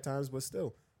suck at times, but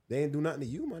still, they ain't do nothing to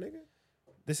you, my nigga.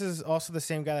 This is also the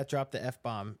same guy that dropped the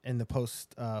F-bomb in the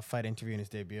post-fight interview in his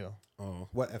debut. Oh,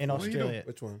 what? In F1? Australia.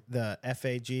 Which one? The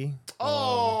FAG.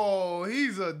 Oh,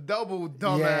 he's a double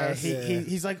dumbass. Yeah,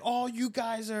 he's like, oh, you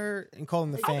guys are... And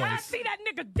calling the fans. I see that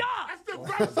nigga die. That's the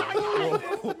right side of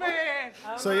this man.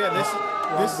 So, yeah, this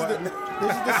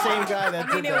is the same guy that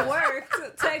I mean, did it that.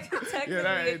 worked. Technically,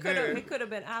 it could have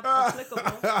been applicable.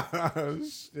 Oh,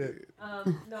 shit.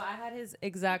 No, I had his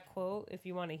exact quote if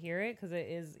you want to hear it because it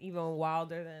is even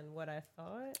wilder than what I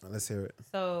thought. Let's hear it.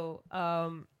 So,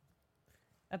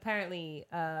 apparently,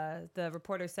 the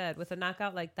reporter said, with a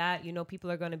knockout like that,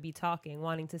 people are going to be talking,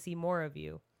 wanting to see more of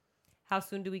you. How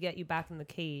soon do we get you back in the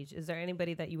cage? Is there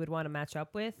anybody that you would want to match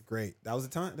up with? Great. That was the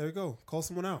time. There you go. Call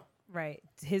someone out. Right.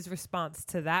 His response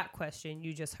to that question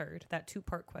you just heard, that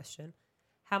 2-part question.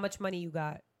 How much money you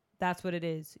got? That's what it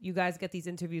is. You guys get these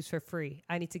interviews for free.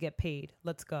 I need to get paid.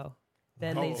 Let's go.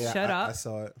 Then they shut up. I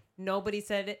saw it. Nobody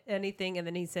said anything. And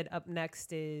then he said, up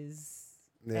next is...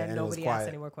 Yeah, and and it was nobody asked quiet.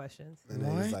 any more questions. And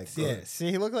then he's like, Yeah, good. see,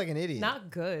 he looked like an idiot.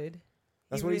 Not good.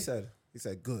 That's what he said. He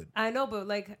said, good. I know, but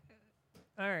like,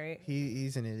 all right.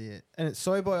 He's an idiot. And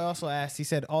Soy Boy also asked, he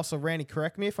said, also, Randy,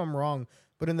 correct me if I'm wrong,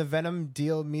 but in the Venom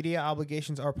deal, media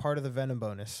obligations are part of the Venom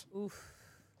bonus. Oof.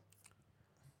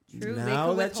 True.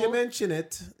 Now that you mention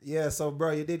it. Yeah, so,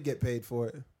 bro, you did get paid for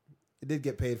it. You did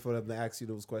get paid for them to ask you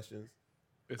those questions.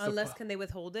 Unless, can they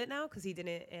withhold it now because he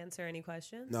didn't answer any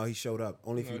questions? No, he showed up.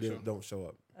 Only if you don't show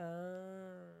up.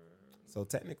 So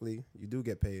technically, you do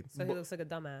get paid. So he looks like a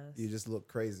dumbass. You just look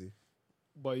crazy.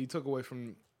 But you took away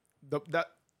from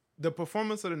the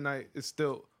performance of the night is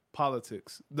still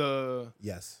politics. The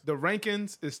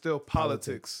rankings is still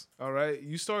politics. All right,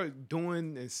 you start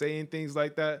doing and saying things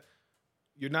like that,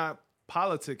 you're not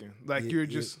politicking. Like you're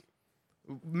just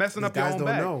messing up your own back.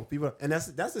 Guys don't know people, and that's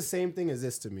the same thing as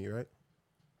this to me, right?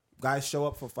 Guys show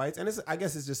up for fights, and I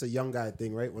guess it's just a young guy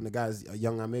thing, right? When the guy's a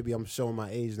young guy, maybe I'm showing my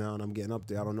age now and I'm getting up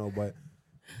there. I don't know, but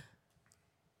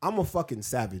I'm a fucking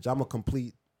savage. I'm a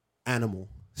complete animal,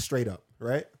 straight up,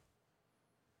 right?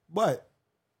 But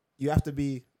you have to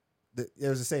be.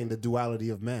 There's a saying, the duality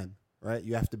of man, right?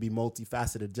 You have to be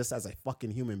multifaceted, just as a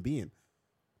fucking human being.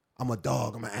 I'm a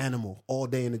dog. I'm an animal all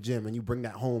day in the gym, and you bring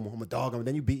that home. I'm a dog.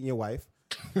 Then you beating your wife.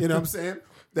 You know what I'm saying?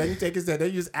 Then you take his head. Then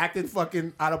you just acting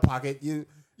fucking out of pocket. You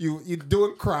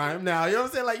doing crime now. You know what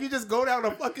I'm saying? Like, you just go down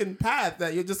a fucking path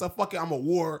that you're just I'm a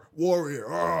warrior.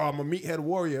 Oh, I'm a meathead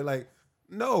warrior. Like,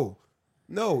 no.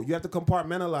 You have to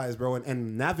compartmentalize, bro,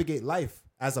 and navigate life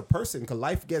as a person, because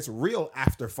life gets real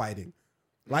after fighting.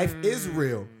 Life is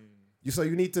real. So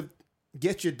you need to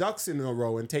get your ducks in a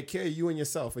row and take care of you and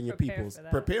yourself and your peoples.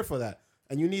 Prepare for that.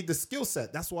 And you need the skill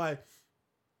set. That's why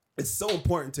it's so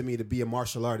important to me to be a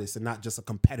martial artist and not just a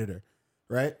competitor,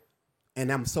 right?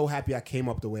 And I'm so happy I came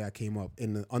up the way I came up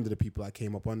under the people I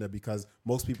came up under, because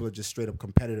most people are just straight up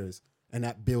competitors, and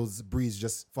that breeds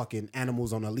just fucking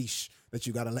animals on a leash that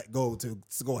you got to let go to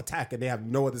go attack, and they have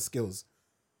no other skills.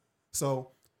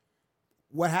 So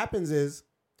what happens is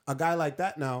a guy like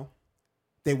that now,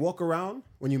 they walk around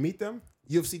when you meet them,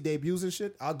 UFC debuts and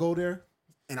shit. I'll go there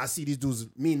and I see these dudes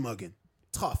mean mugging,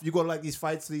 tough. You go to like these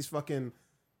fights, these fucking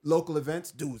local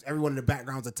events, dudes, everyone in the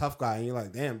background's a tough guy, and you're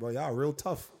like, damn, bro, y'all real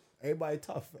tough. Everybody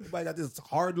tough. Everybody got this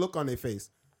hard look on their face.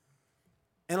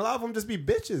 And a lot of them just be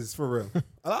bitches, for real.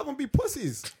 A lot of them be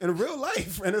pussies in real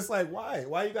life. And it's like, why?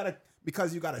 Why you gotta,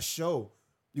 because you gotta show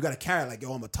You got to carry it like,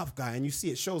 yo, I'm a tough guy. And you see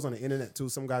it shows on the internet too.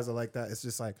 Some guys are like that. It's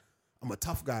just like, I'm a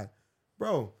tough guy.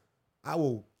 Bro, I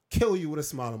will kill you with a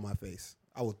smile on my face.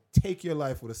 I will take your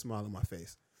life with a smile on my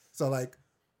face. So like,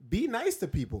 be nice to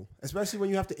people, especially when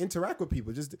you have to interact with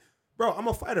people. Just, bro, I'm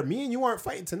a fighter. Me and you aren't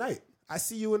fighting tonight. I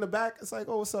see you in the back. It's like,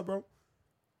 oh, what's up, bro?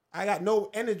 I got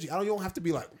no energy. You don't have to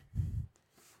be like,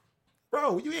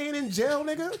 bro, you ain't in jail,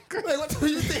 nigga. Like, what do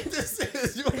you think this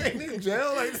is? You ain't in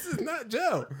jail. Like, this is not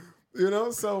jail. You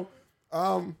know? So,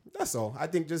 that's all. I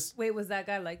think just Wait, was that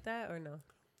guy like that or no?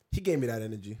 he gave me that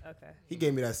energy. Okay. He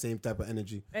gave me that same type of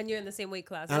energy. And you're in the same weight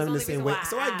class. And I'm in the That's same only weight. reason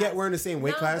So why I get we're in the asked. same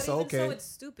weight class. But So even okay. so it's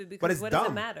stupid because But it's what dumb.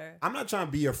 does it matter? I'm not trying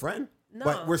to be your friend. No.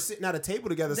 But we're sitting at a table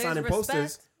together There's signing respect.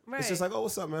 posters. Right. It's just like, oh,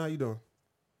 what's up, man? How you doing?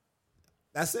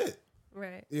 That's it.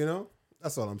 Right. You know?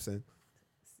 That's all I'm saying.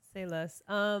 Say less.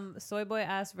 Soy Boy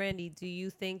asked Randy, do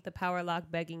you think the power lock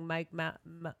begging Mike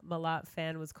Malott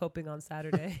fan was coping on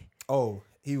Saturday? Oh,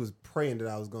 he was praying that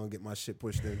I was gonna get my shit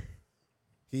pushed in.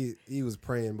 He was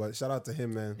praying, but shout out to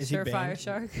him, man. Is he Surefire banned?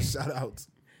 Shark? Shout out.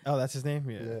 Oh, that's his name?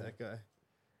 Yeah, Yeah. that guy.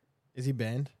 Is he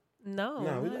banned? No.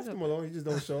 No, we he's left a- him alone. He just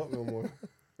don't show up no more.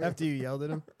 After you yelled at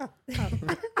him? He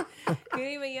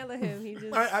didn't even yell at him. He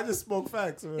just. I just spoke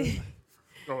facts, man.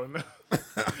 Oh, no.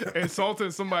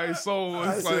 Insulting somebody's soul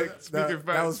I is said- like speaking that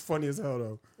facts. was funny as hell,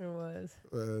 though. It was.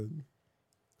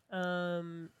 Uh,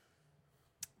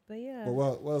 But yeah. But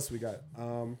what else we got?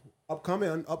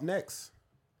 Up next.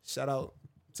 Shout out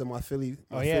to my Philly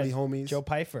homies. Joe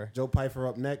Pfeiffer. Joe Pfeiffer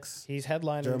up next. He's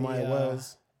headlining Jeremiah the,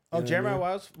 Wells. Oh, You know what I Jeremiah mean?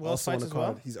 Wells Also on fights the as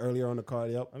card. well? He's earlier on the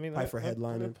card. Yep. I mean, Pfeiffer let me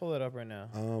headlining. pull it up right now.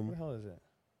 What the hell is it?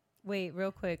 Wait,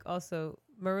 real quick. Also,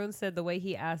 Maroon said the way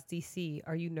he asked DC,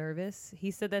 "Are you nervous?" He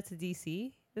said that to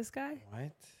DC. This guy.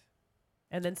 What?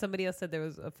 And then somebody else said there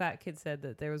was a fat kid said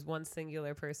that there was one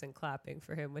singular person clapping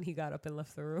for him when he got up and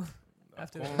left the room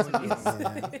after the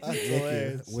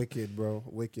interview. Wicked, bro.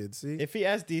 Wicked. See? If he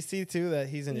asked DC too that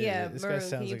he's an Yeah, idiot, this guy Maroon, can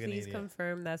sounds you like an please idiot.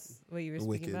 confirm that's what you were speaking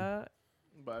Wicked. about?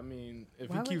 But I mean, if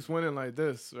Why he would- keeps winning like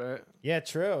this, right? Yeah,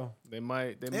 true. They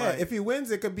might. Yeah, if he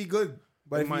wins, it could be good.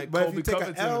 But They if might you, but if Kobe you take an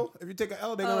Covington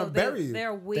L, they're gonna bury you.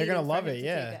 They're waiting gonna for love him it, to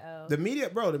yeah. take a L. The media,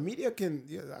 bro. The media can.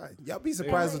 Y'all be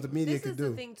surprised what the media This can is do.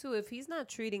 the thing too. If he's not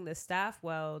treating the staff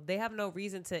well, they have no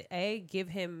reason to A, give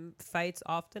him fights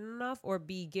often enough, or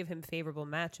B, give him favorable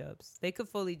matchups. They could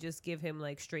fully just give him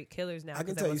like straight killers now. I can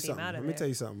 'cause they tell you won't see him something. out of Let me there. tell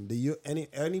you something.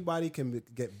 Anybody can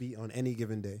get beat on any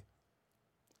given day,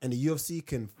 and the UFC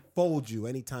can fold you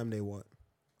anytime they want.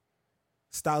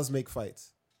 Styles make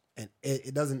fights, and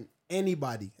it doesn't.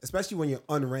 Anybody, especially when you're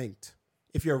unranked.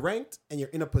 If you're ranked and you're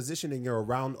in a position and you're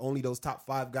around only those top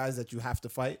 5 guys that you have to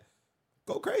fight,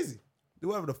 go crazy. Do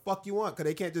whatever the fuck you want, because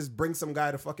they can't just bring some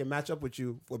guy to fucking match up with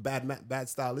you for bad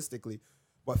stylistically.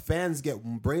 But fans get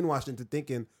brainwashed into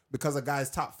thinking because a guy's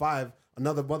top 5,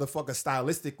 another motherfucker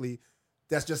stylistically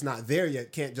that's just not there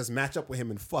yet can't just match up with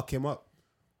him and fuck him up.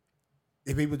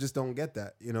 If people just don't get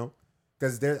that, you know?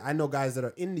 Because I know guys that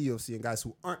are in the UFC and guys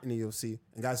who aren't in the UFC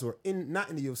and guys who are not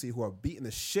in the UFC who are beating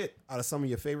the shit out of some of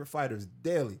your favorite fighters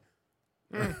daily.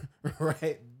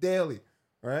 Right? Daily.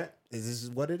 Right? This is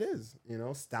what it is. You know,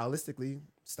 stylistically,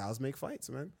 styles make fights,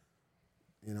 man.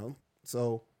 You know?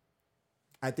 So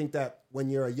I think that when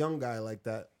you're a young guy like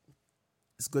that,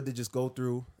 it's good to just go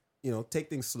through, take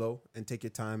things slow and take your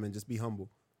time and just be humble.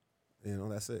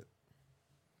 That's it.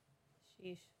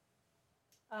 Sheesh.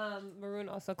 Maroon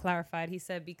also clarified. He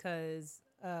said because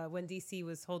when DC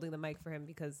was holding the mic for him,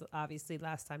 because obviously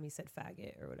last time he said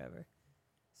faggot or whatever.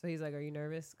 So he's like, "Are you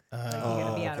nervous? Like, you're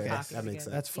gonna be out of okay. pocket." That makes again.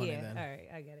 sense. That's funny Yeah, then. all right,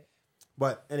 I get it.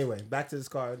 But anyway, back to this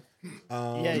card.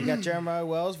 Yeah, you got Jeremiah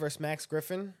Wells versus Max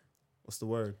Griffin. What's the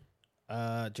word?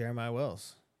 Jeremiah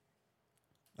Wells.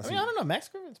 That's I don't know. Max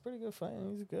Griffin's pretty good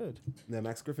fighting. He's good. Yeah,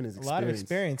 Max Griffin is A lot of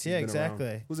experience. Yeah, He's been around.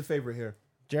 exactly. Who's the favorite here?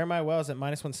 Jeremiah Wells at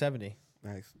 -170.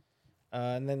 Nice.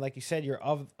 And then, like you said, your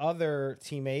other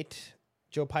teammate,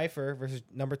 Joe Pfeiffer versus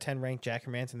number 10 ranked Jack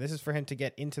Hermanson. This is for him to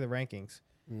get into the rankings.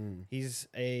 He's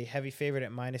a heavy favorite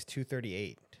at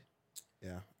 -238.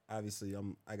 Yeah, obviously,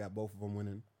 I got both of them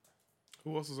winning.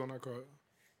 Who else is on that card?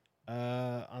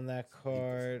 On that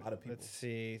card, a lot of people. let's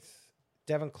see.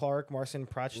 Devin Clark, Marcin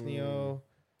Prochnio,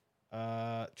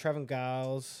 Trevin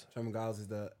Giles. Trevor Giles is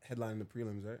the headline in the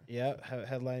prelims, right? Yep,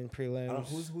 headline I don't,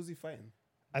 prelims. who's he fighting?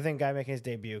 I think guy making his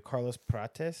debut, Carlos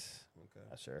Prates. Okay.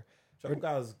 Not sure. Trevor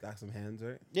Giles got some hands,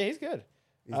 right? Yeah, he's good.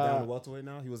 He's down to welterweight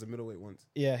now. He was a middleweight once.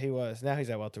 Yeah, he was. Now he's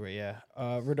at welterweight. Yeah.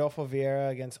 Rodolfo Vieira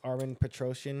against Armin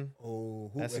Petrosyan.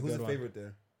 Oh, That's a who's good the one. favorite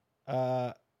there?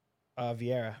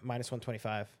 Vieira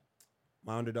 -125.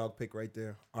 My underdog pick right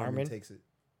there. Armin? Armin takes it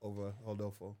over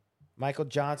Rodolfo. Michael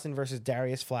Johnson versus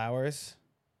Darius Flowers.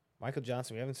 Michael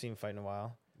Johnson, we haven't seen him fight in a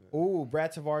while. Ooh,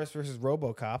 Brad Tavares versus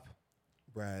RoboCop.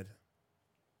 Brad.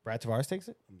 Brad Tavares takes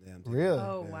it. I'm damn. taking Really? it.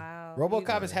 Oh Yeah. wow.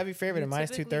 RoboCop is heavy favorite You at minus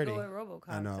typically 230. go with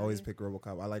RoboCop, I know. I don't always you? pick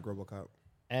RoboCop. I like RoboCop.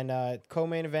 And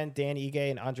co-main event, Dan Ige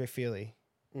and Andre Fili.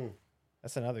 Mm.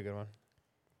 That's another good one.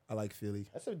 I like Philly.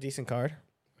 That's a decent card.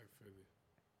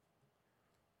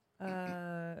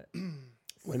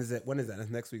 When is it? When is that? That's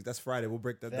next week. That's Friday. We'll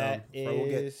break that That down. We'll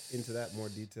get is- into that more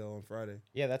detail on Friday.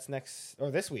 Yeah, that's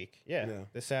this week. Yeah, Yeah.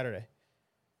 this Saturday.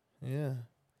 Yeah.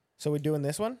 So we're doing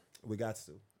this one? We got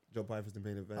to. Joe Piper's the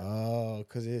main event. Oh,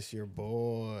 because it's your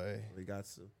boy. We got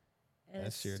to. And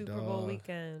That's it's your Super Bowl dog.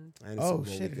 weekend. And it's Oh, Super Bowl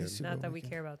shit, it weekend. is Super Not Bowl that we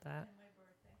weekend. care about that.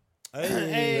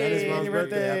 Hey, that is mom's your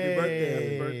birthday. Happy birthday.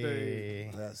 Happy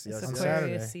birthday. Yes, It's yes. on yes. Aquarius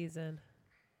Saturday. season.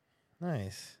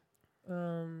 Nice.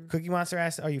 Um, Cookie Monster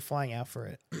asked, "Are you flying out for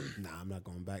it?" Nah, I'm not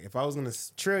going back. If I was gonna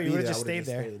True, you be would've there, I just would've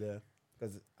stayed there.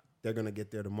 because they're gonna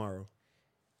get there tomorrow.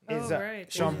 Is, oh,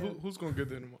 right. Sean- yeah. Who's gonna get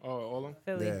there? All of them.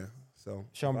 Philly. Yeah. So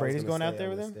Sean if I was Brady's gonna going out stay, there I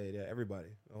with would've him? stayed. Yeah, everybody.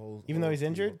 The whole, Even though whole he's team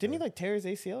injured, up didn't he there. like tear his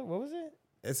ACL? What was it?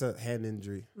 It's a hand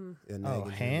injury. Yeah, Oh, nagging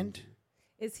hand? injury.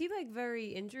 Is he like very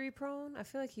injury prone? I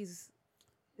feel like he's.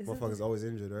 Isn't Motherfucker's this- always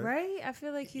injured, right? right? I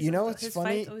feel like he's. You know what's his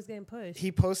funny? fight's always getting pushed.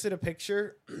 He posted a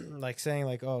picture, like saying,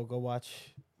 like, "Oh, go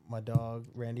watch my dog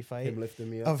Randy fight." Him lifting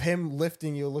me up. Of him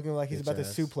lifting you, looking like he's Bitch about to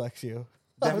ass. suplex you.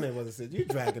 Definitely wasn't said. You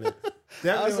dragging it. I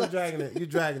Definitely was was like- dragging it. You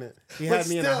dragging it. He But had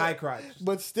me in a still- high crotch.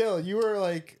 But still, you were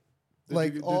like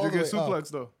Did all you the get way up. suplex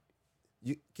though?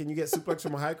 Can you get suplex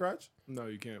from a high crotch? No,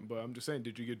 you can't. But I'm just saying,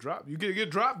 did you get dropped? You get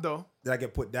dropped though. Did I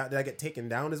get put down? Did I get taken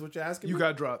down? Is what you're asking? You me?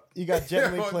 got dropped. You got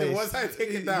gently Was placed. I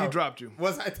taken He down? dropped you.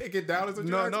 Was I taken down? Is what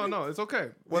you're No, asking no, me? no. It's okay.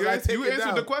 Was you I answered, you taken answered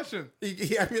down? the question.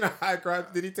 He had me in a high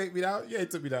crotch. Did he take me down? Yeah, he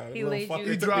took me down. He Little laid fucker.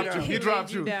 you- He took me dropped down. you. He He laid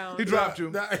dropped you you. down. He dropped you.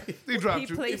 Nah, He dropped He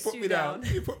you. placed put you me down.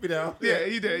 down. He put me down. Yeah,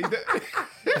 he did. He did.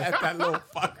 That little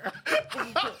fucker.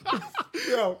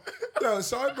 yo,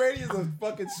 Sean Brady is the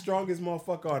fucking strongest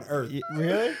motherfucker on earth.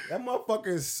 Really? That motherfucker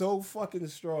is so fucking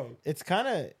strong. It's kind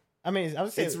of. I mean, I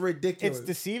would say It's ridiculous. It's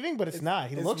deceiving, but it's not.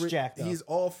 He It's looks ri- jacked up. He's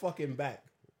all fucking back.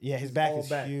 Yeah, his he's back all is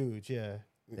back. huge. Yeah.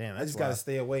 Damn, I that's just gotta wild.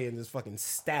 stay away and just fucking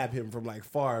stab him from like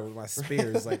far with my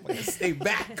spears. Like, fucking stay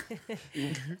back.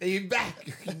 Stay back,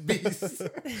 you beast.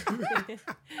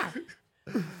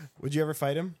 Would you ever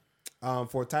fight him?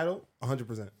 For a title,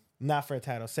 100%. Not for a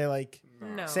title. Say like,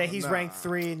 no. say he's ranked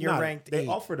 3 and you're Nah, ranked They 8.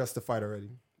 offered us to fight already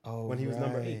Oh, when he was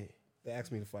number 8. right. They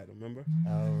asked me to fight him. Remember?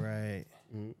 Oh right.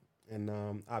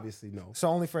 And obviously no. So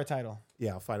only for a title.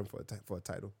 Yeah, I'll fight him for a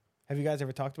title. Have you guys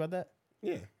ever talked about that?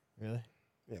 Yeah. Really?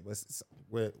 Yeah,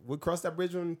 but we'll cross that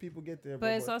bridge when people get there.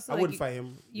 But it's also I like wouldn't you- fight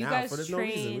him you now guys for there's no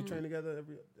reason. We train train together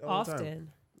all the time.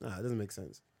 often. Nah, it doesn't make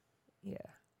sense. Yeah.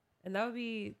 And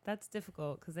that's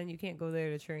difficult because then you can't go there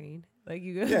to train. Like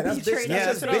you go, Yeah, that's you bitch. train Yeah,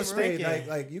 That's that's just what I bitch was thing. thinking.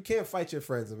 Like you can't fight your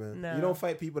friends, man. No. You don't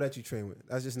fight people that you train with.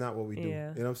 That's just not what we do. Yeah.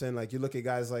 You know what I'm saying? Like you look at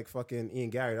guys like fucking Ian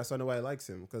Gary. That's why nobody likes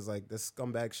him because like this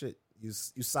scumbag shit. You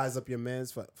size up your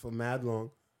mans for mad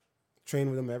long, train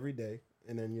with him every day,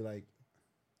 and then you like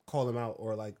call him out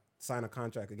or like sign a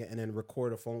contract again, and then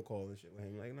record a phone call and shit with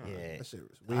him. Like, nah, Yeah. that shit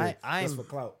was weird. I'm- Just for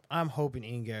clout. I'm hoping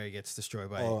Ian Gary gets destroyed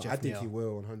by Oh, Jeff I think Neal. he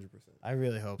will 100%. I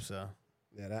really hope so.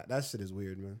 Yeah, that shit is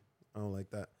weird, man. I don't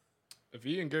like that. If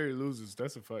Ian Gary loses,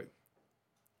 that's a fight.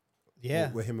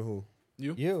 Yeah. With him and who?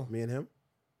 You. Me and him?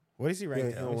 What is he He ranked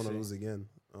at? don't Let me want to see. lose again.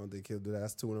 I don't think he'll do that.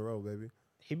 That's 2 in a row, baby.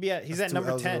 He's That's at number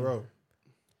 2 L's in a 10. row.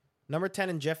 Number 10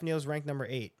 and Jeff Neal's ranked number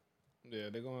 8. Yeah,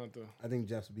 they're gonna have to. I think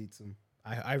Jeff's beats him.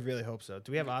 I really hope so.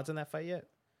 Do we have odds on that fight yet?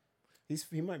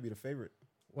 He might be the favorite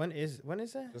When is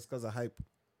that? just because of hype.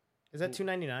 Is that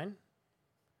 299?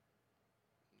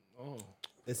 Oh,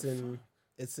 It's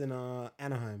in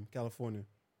Anaheim, California.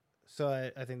 So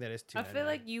I think that is I 299. feel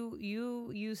like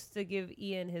you used to give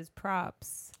Ian his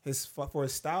props. For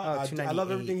his style, Oh, I love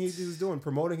 298. everything he was doing,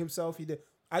 promoting himself. He did.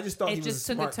 I just thought It he was just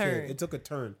a took a smart turn. kid. It took a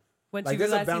turn. Once Like you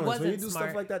there's a realized he balance wasn't when you do smart.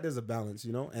 stuff like that. There's a balance,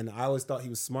 you know. And I always thought he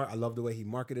was smart. I love the way he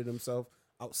marketed himself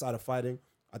outside of fighting.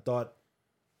 I thought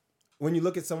when you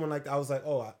look at someone like that, I was like,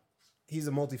 oh, he's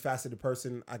a multifaceted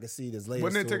person. I can see there's layers.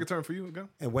 wouldn't it to take him. a turn for you again?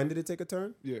 And when did it take a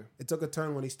turn? Yeah. It took a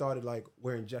turn when he started like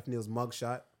wearing Jeff Neal's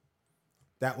mugshot.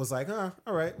 That was like, all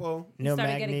right, well, He Neil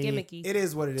started Magny. getting gimmicky. it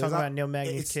is what it is. Talking about Neil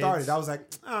Magny's It started. kids. I was like,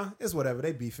 it's whatever.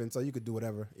 They beefing, so you could do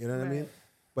whatever. You know what I mean? Right.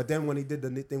 But then when he did the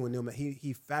thing with Neil,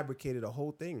 he fabricated a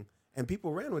whole thing, and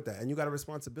people ran with that. And you got a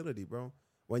responsibility, bro.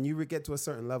 When you get to a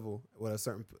certain level with a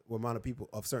certain amount of people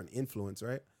of certain influence,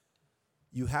 right?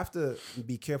 You have to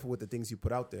be careful with the things you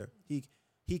put out there. He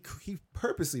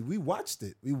purposely. We watched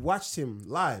it. We watched him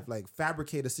live, like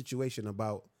fabricate a situation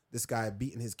about this guy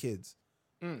beating his kids.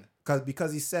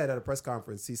 Because he said at a press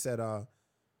conference, he said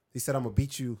He said, I'm gonna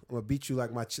beat you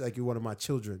like you're one of my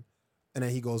children. And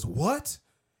then he goes, what?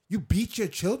 You beat your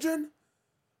children?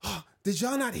 Did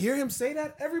y'all not hear him say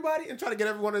that, everybody? And try to get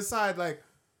everyone inside, like,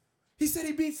 he said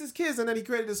he beats his kids, and then he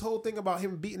created this whole thing about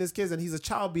him beating his kids, and he's a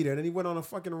child beater. And then he went on a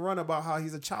fucking run about how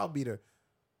he's a child beater.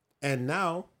 And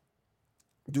now,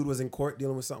 dude was in court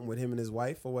dealing with something with him and his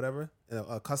wife or whatever,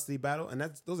 a custody battle. And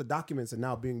those are documents and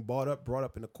now being brought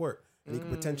up in the court. And he could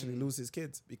potentially lose his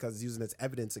kids because he's using it as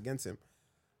evidence against him.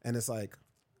 And it's like,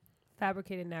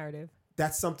 Fabricated narrative.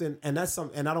 that's something, and I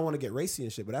don't want to get racy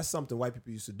and shit, but that's something white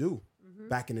people used to do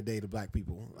back in the day to black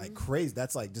people. Like crazy.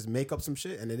 That's like, just make up some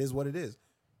shit and it is what it is.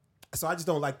 So I just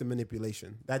don't like the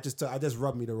manipulation. I just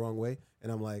rubbed me the wrong way.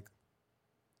 And I'm like,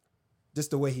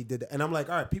 just the way he did it. And I'm like,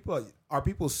 all right, are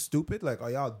people stupid? Like,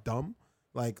 are y'all dumb?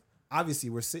 Like, obviously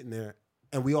we're sitting there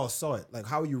and we all saw it. Like,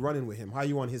 how are you running with him? How are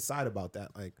you on his side about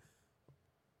that? Like,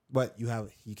 but he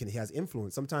has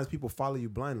influence. Sometimes people follow you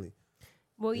blindly.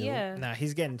 Well, You know? yeah. Nah,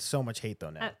 he's getting so much hate though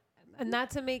now. And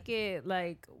not to make it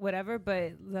like whatever,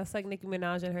 but that's like Nicki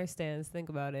Minaj and her stands. Think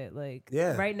about it. Like,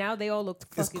 Yeah. right now they all look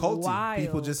It's fucking culty. wild.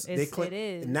 People just they cling. It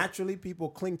is. Naturally, people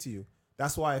cling to you.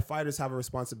 That's why fighters have a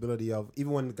responsibility of,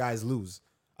 even when guys lose,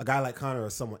 a guy like Conor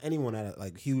or anyone at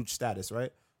like huge status,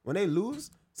 right? When they lose,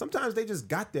 sometimes they just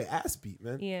got their ass beat,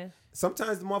 man. Yeah.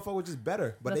 Sometimes the motherfucker was just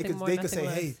better, but Nothing more, they could nothing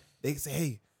say, less.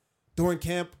 hey, during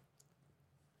camp,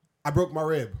 I broke my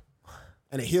rib.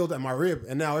 And it healed at my rib.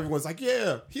 And now everyone's like,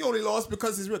 yeah, he only lost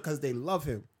because his rib, because they love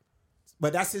him.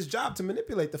 But that's his job, to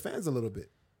manipulate the fans a little bit,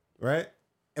 right?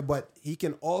 But he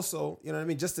can also, you know what I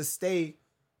mean, just to stay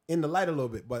in the light a little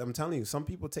bit. But I'm telling you, some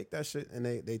people take that shit and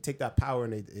they take that power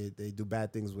and they do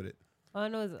bad things with it. All I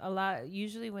know is a lot.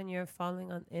 Usually when you're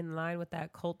falling in line with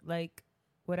that cult, like,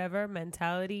 whatever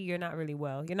mentality, you're not really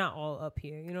well. You're not all up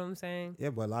here. You know what I'm saying?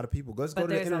 Yeah, but a lot of people, go to the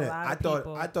there's a internet. lot of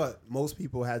people. I thought most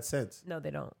people had sense. No,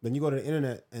 they don't. Then you go to the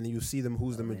internet and you see them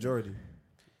who's the majority.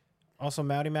 Also,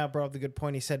 Mouty Matt brought up the good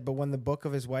point. He said, but when the book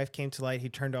of his wife came to light, he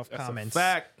turned off That's comments. a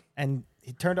fact. And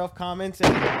he turned off comments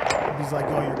and he's like,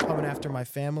 oh, you're coming after my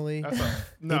family.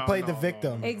 No, he played no, the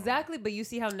victim. Exactly, but you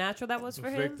see how natural that was for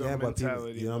him? victim. Yeah, but people,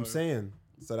 mentality, you know what I'm bro. saying?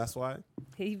 So that's why.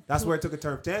 He That's where it took a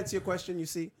turn. To answer your question, you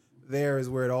see, there is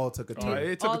where it all took a turn.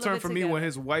 It took All a of turn it for me when together.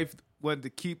 his wife wanted to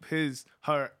keep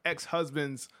her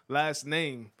ex-husband's last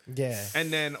name. Yeah.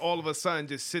 And then all of a sudden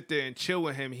just sit there and chill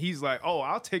with him. He's like, oh,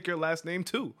 I'll take your last name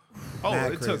too. Oh,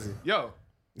 Mad it crazy. took,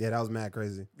 Yeah, that was mad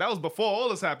crazy. that was before all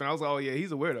this happened. I was like, oh yeah,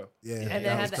 he's a weirdo. Yeah, and that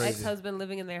then was had the crazy. ex-husband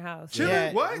living in their house. Chilling?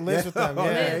 Yeah, What? lives with them. Oh,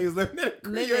 Yeah. yeah, he was living there.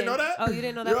 You didn't know that? Oh, you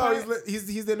didn't know that Yo, part?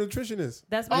 he's their nutritionist.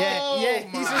 That's my Yeah.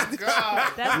 My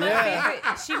God. That's my Yeah.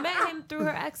 favorite. She met him through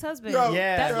her ex-husband. Yo,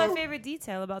 Yeah. That's yo. my favorite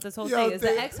detail about this whole Yo, thing. Is the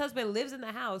they- ex-husband lives in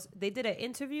the house. They did an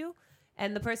interview,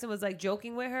 and the person was like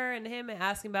joking with her and him and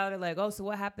asking about it, like, "Oh, so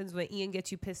what happens when Ian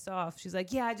gets you pissed off?" She's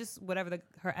like, "Yeah, I just whatever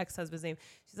her ex-husband's name."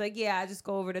 She's like, "Yeah, I just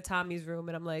go over to Tommy's room,"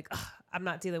 and I'm like, "Ugh, "I'm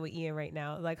not dealing with Ian right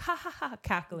now." Like, ha ha ha,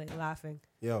 cackling, laughing.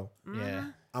 Yo,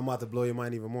 Yeah. I'm about to blow your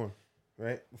mind even more,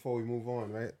 right? Before we move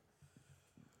on, right?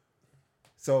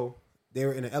 So they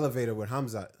were in an elevator with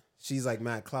Hamzat. She's like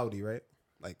mad cloudy, right?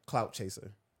 Like clout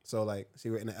chaser. So like she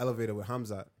were in an elevator with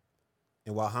Hamzat.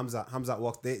 And while Hamzat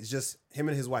walked, it's just him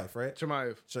and his wife, right?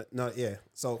 Chimaev. No, yeah.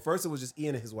 So first it was just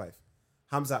Ian and his wife.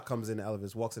 Hamzat comes in the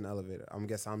elevator, walks in the elevator. I'm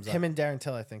guessing Hamzat. Him and Darren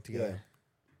Till, I think, yeah. together.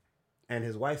 And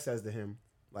his wife says to him,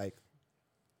 like,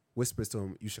 whispers to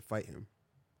him, "You should fight him."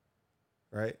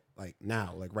 Right? Like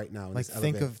now, like right now. In Like this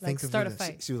think elevator. of Like, start a the,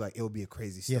 fight. She was like, "It'll be a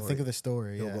crazy story." Yeah, think of the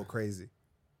story. He'll Yeah. go crazy.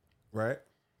 Right?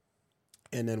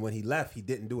 And then when he left, he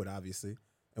didn't do it, obviously.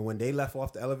 And when they left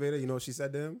off the elevator, you know what she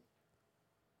said to him?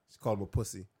 She called him a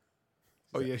pussy.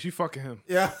 Oh yeah, she fucking him.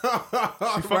 Yeah.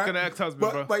 She fucking the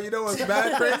ex-husband, bro. But you know what's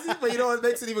bad crazy? But you know what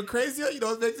makes it even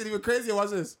crazier?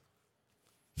 Watch this.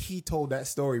 He told that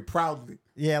story proudly.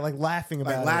 Yeah, like laughing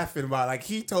about Like it. laughing about it. Like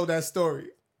he told that story.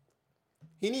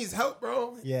 He needs help,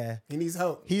 bro. Yeah. He needs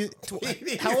help. He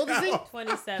needs how old is he? help.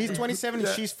 27. He's 27 and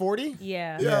Yeah. she's 40?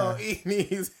 Yeah. Yo, he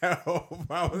needs help.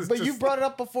 But you brought it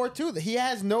up before too. That he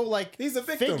has no like He's a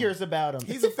victim. figures about him.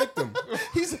 He's a victim.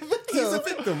 He's a victim. He's a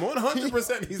victim. 100% he's a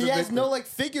victim. He has no like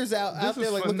figures out This there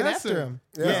is like looking finessing. after him.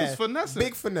 Yeah. This is finessing.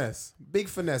 Big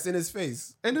finesse in his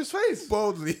face. in his face.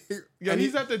 Boldly. Yeah, and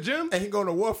he's at the gym. And he going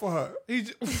to war for her.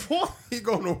 What? He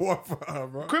going to war for her,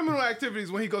 bro. Criminal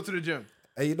activities when he go to the gym.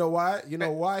 And you know why? You know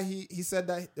why he said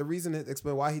that? The reason to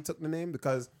explain why he took the name,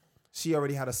 because she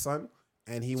already had a son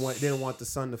and he didn't want the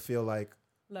son to feel like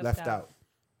left out.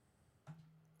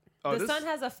 Oh, The this- son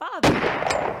has a father.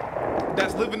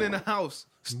 that's living in the house,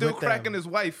 still With them. cracking his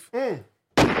wife, and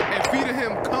feeding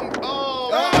him.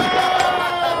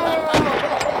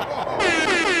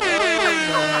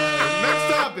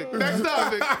 Next topic. Next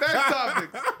topic. Next topic.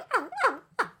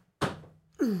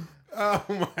 Oh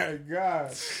my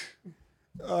god.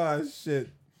 Oh shit.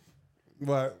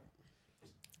 But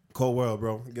cold world,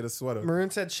 bro. Get a sweater. Maroon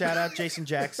said, "Shout out Jason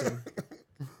Jackson."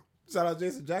 Shout out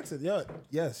Jason Jackson. Yeah,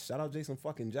 yes. Shout out Jason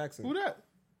fucking Jackson. Who that?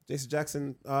 Jason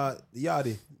Jackson,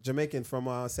 Yachty, Jamaican from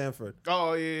Sanford.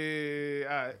 Oh yeah.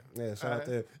 All right. Yeah, shout out Alright.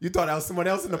 to him. You thought that was someone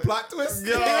else in the plot twist?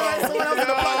 Yo, Yeah, someone else in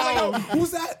the plot. Like, yo,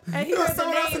 who's that? And he There was heard the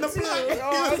someone else in the name, plot.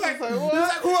 too. He was like,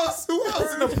 who else? Who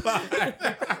else in the plot?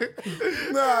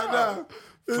 Nah.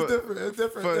 It's different. It's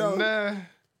different. But Yo. nah.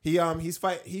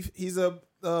 He's a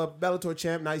Bellator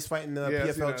champ. Now he's fighting the Yeah, I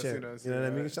PFL seen that, champ. seen that, You know what I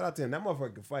mean? that. Shout out to him. That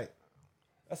motherfucker can fight.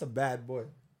 That's a bad boy.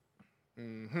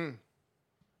 Mm-hmm.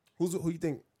 Who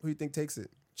you think takes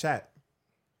it? Chat.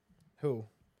 Who?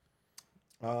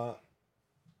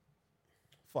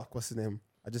 Fuck, what's his name?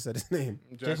 I just said his name.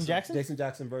 Jason Jackson? Jason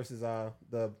Jackson versus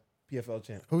the PFL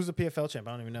champ. Who's the PFL champ?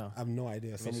 I don't even know. I have no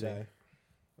idea. Some see. guy.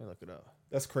 Let me look it up.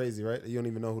 That's crazy, right? You don't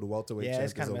even know who the welterweight Yeah, champ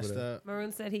it's is kind of over messed there. up.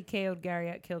 Maroon said he KO'd Gary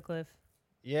at Killcliff.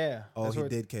 Yeah. Oh, that's he where-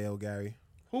 did KO Gary.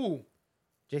 Who?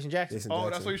 Jason Jackson. Jason Oh,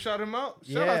 Jackson. that's why you shot him out?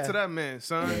 Shout Yeah. out to that man,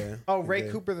 son. Yeah. Oh, he Ray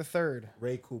did. Cooper the third.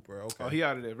 Ray Cooper. Okay. Oh, he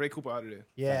out of there. Ray Cooper out of there.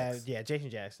 Yeah, Facts. yeah. Jason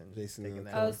Jackson. Jason, Taking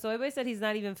that. Oh, so everybody said he's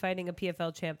not even fighting a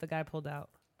PFL champ. The guy pulled out.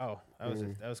 Oh, that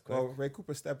was quick. Well, Ray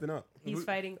Cooper stepping up. He's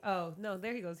fighting. Oh no,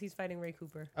 there he goes. He's fighting Ray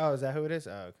Cooper. Oh, is that who it is?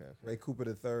 Oh, okay. Ray Cooper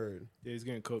the third. Yeah, he's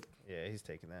getting cooked. Yeah, he's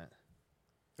taking that.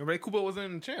 And Ray Cooper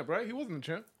wasn't the champ, right? He wasn't the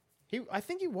champ. I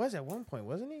think he was at one point,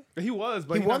 wasn't he? He was,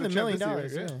 but He won not the champ $1 million.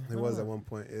 this year, Yeah. He was at one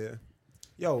point. Yeah.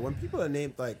 Yo, when people are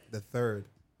named like the third,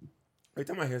 every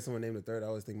time I hear someone name the third, I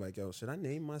always think like, yo, should I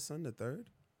name my son the third?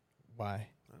 Why?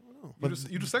 I don't know.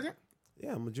 You the second?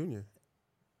 Yeah, I'm a junior.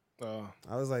 Oh.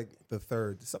 I was like the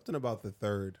third. Something about the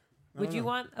third. I Would don't you know.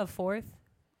 want a fourth?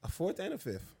 A fourth and a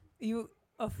fifth?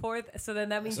 A fourth. So then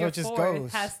that means So your it just fourth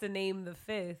goes. has to name the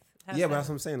fifth. Has Yeah, to- but that's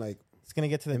what I'm saying. Like, It's gonna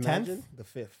get to the imagine 10th, the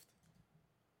fifth.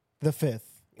 the 5th.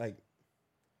 Like,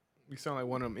 You sound like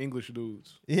one of them English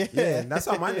dudes. Yeah, yeah, that's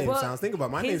how my name Well, sounds. Think about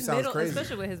it. My name his sounds middle, crazy.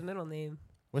 especially with his middle name.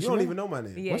 What's You your don't name? even know my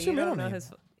name. Yeah, What's you your don't middle know name?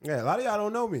 his. Yeah, a lot of y'all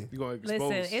don't know me. You gonna expose?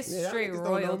 Listen, it's Yeah, y'all straight niggas don't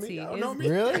know me. royalty. Y'all know It's- me.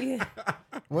 Really? Yeah.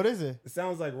 What is it? It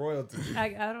sounds like royalty. I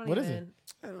don't What is even.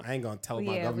 I ain't gonna tell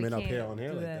my Yeah, we government up can't here on here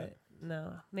do like that.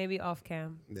 No, maybe off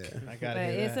cam. that. I Yeah. got But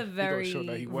it's a very show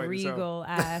that he white as hell. regal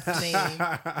ass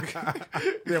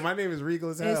name. Yeah, my name is Regal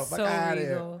as hell. It's Fuck so outta here.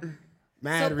 regal.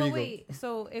 Mad So, Regal. but wait,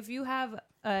 so if you have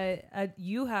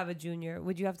you have a junior,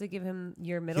 would you have to give him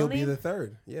your middle He'll name? be the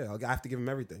third. Yeah, I have to give him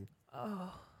everything.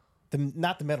 Oh,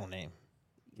 Not the middle name.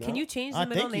 can No? you change the I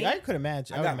middle think name? I could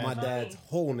imagine. I would got my imagine. dad's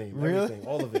whole name, Really? everything,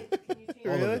 all of it. Can you change All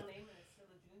the of middle it. name and it's still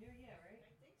a junior? Yeah,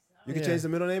 right? You can Yeah. change the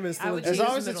middle name and I still would a As change junior.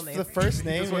 long the as it's middle the name. first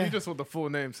name. He Yeah. just want the full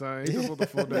name, son. He just want the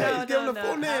full name. No, give him the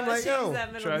full name, I would like, change yo.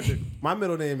 that middle Tragic. name. My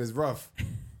middle name is rough.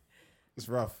 It's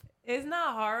rough. It's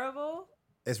not horrible.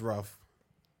 It's rough.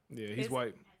 Yeah, he's It's-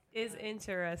 white. It's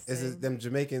interesting. It's just them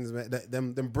Jamaicans, man.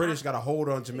 Them British got a hold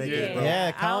on Jamaicans, Yeah. bro.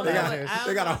 Yeah, I don't They know got, what- I don't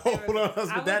they got a know if they hold were- on us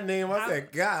I with that would- name. I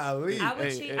said, golly. I would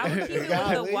Hey, keep hey. it with the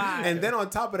Golly. Y. And then on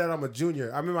top of that, I'm a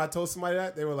junior. I remember I told somebody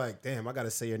that. They were like, damn, I got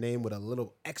to say your name with a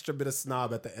little extra bit of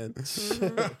snob at the end.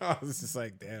 I was just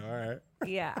like, damn, all right.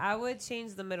 Yeah, I would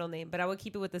change the middle name, but I would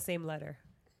keep it with the same letter.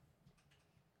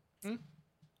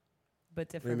 But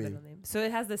different What do you middle name. So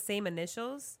it has the same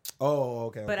initials. Oh,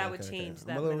 okay. But okay, I would okay, change okay.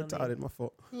 that I'm a little middle retarded. name. My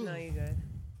fault. No, you're good.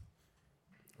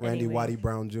 Randy Anyway. Waddy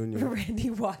Brown Jr. Randy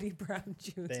Waddy Brown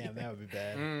Jr. Damn, that would be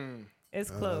bad. Mm. It's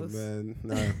Oh, close. man.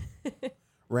 No.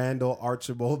 Randall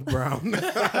Archibald Brown.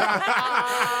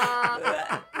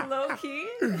 Low key.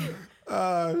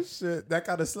 Oh, shit. That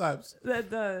kind of slaps. That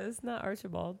does. Not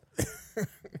Archibald. All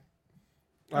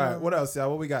right. What else, y'all?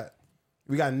 What we got?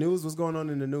 We got news. What's going on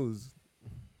in the news?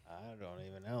 I don't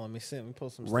even know. Let me see. Let me pull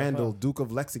some Randall, stuff up. Duke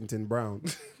of Lexington Brown.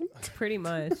 Pretty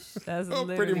much. That's Oh,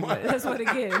 literally pretty much. that's what it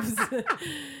gives.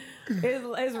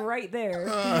 it's right there.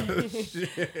 Oh,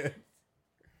 shit.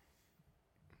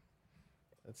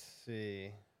 Let's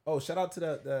see. Oh, shout out to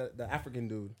the African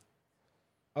dude.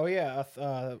 Oh yeah,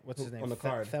 what's his name? On the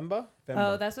card. Themba. Femba.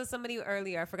 Oh, that's what somebody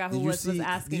earlier. I forgot Did who you was see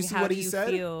asking how what do he you said?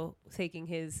 feel taking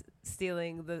his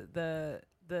stealing the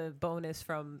bonus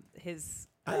from his.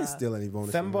 I didn't steal any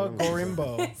bonus. from Themba him.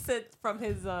 Gorimbo. From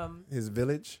his His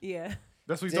village. yeah.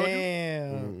 That's what he told you?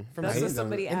 Damn. From That's I what hate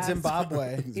somebody in asked.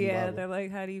 Zimbabwe. Zimbabwe. Yeah, they're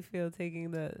like, how do you feel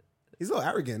taking the? He's a little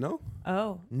arrogant, no?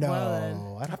 Oh No, well then.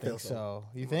 I don't feel think so.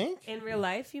 You think? In real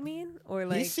life, you mean, or He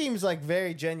like? seems like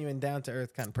very genuine, down to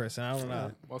earth kind of person. I don't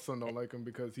know. My son don't like him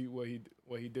because what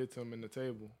he did to him in the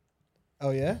table.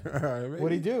 Oh yeah. All right,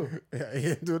 What'd he do? Yeah, he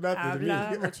didn't do nothing to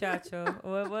Habla, me. muchacho.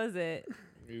 What was it?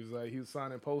 He was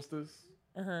signing posters,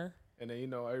 Uh huh. And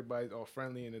then, everybody's all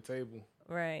friendly in the table.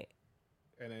 Right.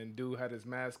 And then dude had his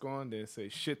mask on, then say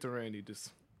shit to Randy.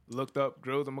 Just looked up,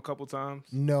 grilled him a couple times.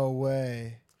 No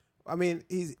way. I mean,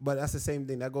 but that's the same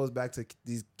thing. That goes back to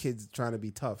these kids trying to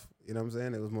be tough. You know what I'm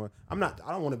saying? It was more. I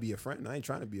don't want to be a friend. I ain't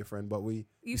trying to be a friend. But we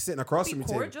sitting across be from each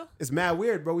cordial. other. It's mad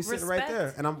weird, bro. We sitting right there,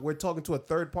 Respect. and we're talking to a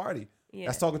third party. Yeah.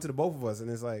 That's talking to the both of us, and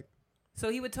it's like, So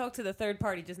he would talk to the third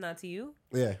party, just not to you?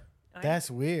 yeah,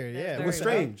 That's weird. That's Yeah. it was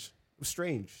Very strange. It was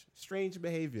strange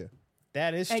behavior.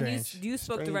 That is And strange. you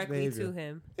spoke Strange directly behavior. to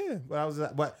him. Yeah,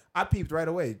 but I peeped right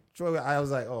away. Troy, I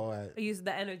was like, oh, all right. You used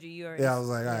the energy you already. Yeah, I was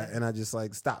like, all right, and I just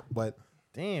like stopped. But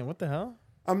Damn, what the hell?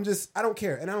 I don't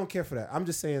care, and I don't care for that. I'm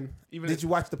just saying. Even Did if- you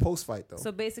watch the post fight though?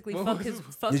 So basically, What fuck was his it?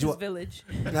 fuck Did his you wa- village.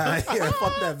 Yeah,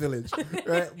 fuck that village.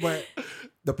 Right? But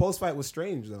the post fight was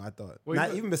strange though, I thought. Wait, Not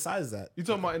what? even besides that. You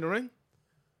talking about in the ring?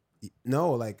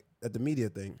 No, like at the media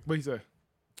thing. What he say?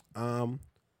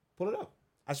 Pull it up.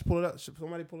 I should pull it up. Should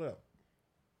somebody pull it up?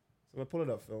 Somebody pull it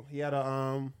up, Phil. He had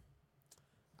a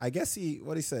I guess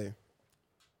what'd he say?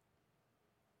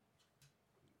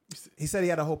 He said he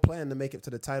had a whole plan to make it to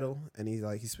the title, and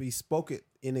he spoke it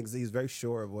he's very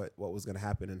sure of what was going to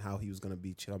happen and how he was going to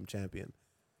be champion,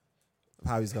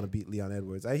 how he's going to beat Leon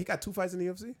Edwards. He got 2 fights in the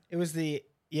UFC. It was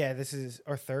this is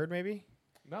our third maybe?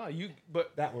 Nah,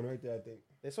 but That one right there, I think.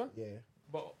 This one? Yeah.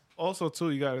 but also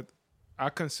too, you got to. I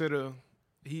consider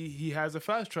he has a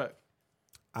fast track.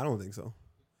 I don't think so.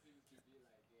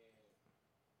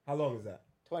 How long is that?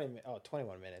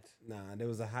 21 minutes. Nah, there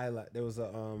was a highlight. There was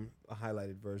a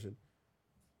highlighted version.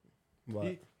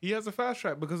 But He has a fast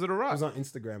track because of the it Rock. was on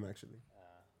Instagram actually.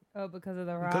 Oh, because of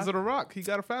the rock. Because of the Rock, he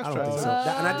got a I fast don't track. think so.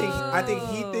 And I think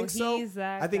he Oh, thinks so. he's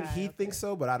that I think guy, he okay. thinks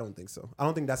so, but I don't think so. I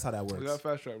don't think that's how that He got a works.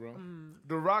 fast track, bro. Mm.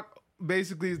 The Rock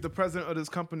basically is the president of this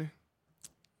company.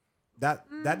 That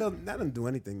doesn't do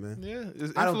anything, man. Yeah,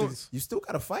 it's I don't think influence. you still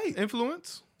got to fight.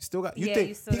 Influence. You still got. You Yeah, think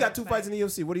you still he got gotta 2 fights fight. in the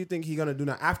UFC? What do you think he gonna do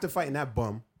now after fighting that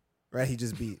bum? Right, he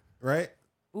just beat. Right.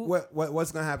 Ooh.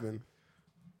 What's gonna happen?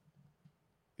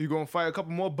 He gonna fight a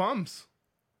couple more bums.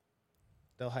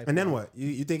 They'll hype And him then up. what?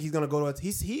 You think he's gonna go to?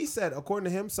 He said, according to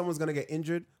him, someone's gonna get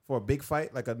injured for a big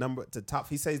fight, like a number to top.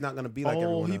 He said he's not gonna be like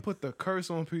everyone He else. put the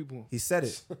curse on people. He said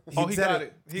it. He said got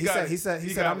it. He got it. He said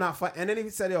He got I'm it. not fighting. And then he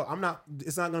said, yo, I'm not.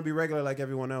 It's not gonna be regular like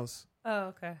everyone else. Oh,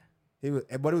 okay.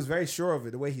 But he was very sure of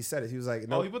it. The way he said it, he was like,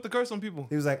 no. Oh, he put the curse on people.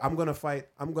 He was like, I'm gonna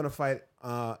fight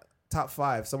top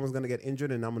 5. Someone's gonna get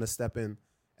injured, and I'm gonna step in.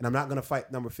 And I'm not gonna fight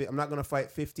I'm not gonna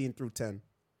fight 15 through 10.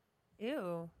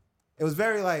 Ew. It was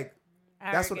very like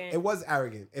Arrogant. that's what it was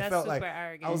arrogant. It That's felt super like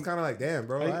arrogant. I was kind of like, damn,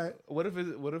 bro. Hey, all right. What if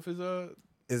his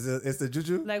It's the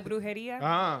juju. Like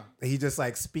brujeria. He just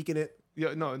like speaking it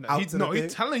yeah no out he's to the thing,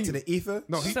 he's telling to you the ether.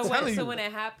 no he's so telling you when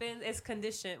it happens, it's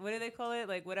conditioned. What do they call it?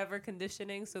 Like whatever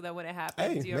conditioning, so that when it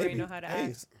happens, Hey, you already maybe. know how to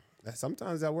Hey, act.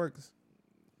 sometimes that works.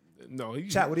 no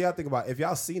Chat. What do y'all think about? If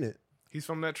y'all seen it, he's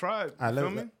from that tribe. all right,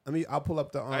 You feel me? I'll pull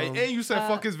up the. Hey, you said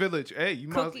fuck his village. Hey, you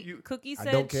must Cookie I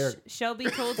said don't care. Shelby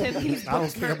told him he's I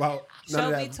don't care about none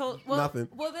Shelby of that. told nothing.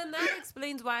 Well, then that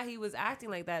explains why he was acting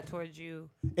like that towards you.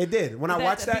 It did. When I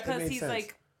watched that, it because made he's sense.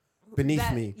 like Beneath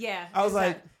that- me. Yeah, I was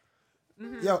like,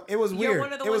 yo, it was You're weird.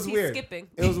 one of the it ones was he's weird. skipping.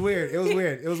 It was weird. It was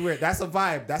weird. It was weird. That's a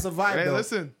vibe. That's a vibe. Hey, though.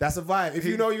 listen. That's a vibe. If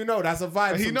you know, you know. That's a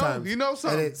vibe. He know- sometimes. he know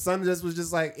something. And son just was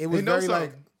just like it was He know very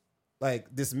something.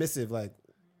 like dismissive, like,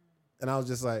 and I was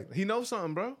just like, he knows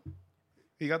something, bro.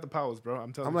 He got the powers, bro.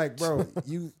 I'm telling I'm you. like, bro,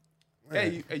 you.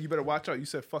 Hey, you better watch out. You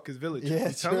said fuck his village. Yeah,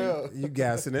 I'm telling You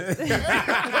gassing it.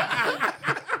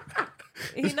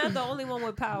 He's not the only one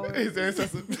with power. you. His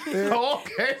ancestors.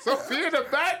 Okay, so he in the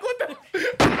back with the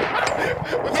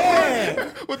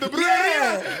Yeah. with the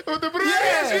Yeah. with the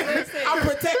Yeah. I'm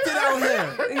protected out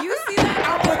here. You see that?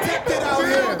 I'm protected out with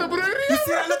the here. You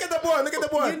see that? Look at the board. Look at the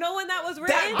board. You know when that was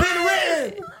written? That's been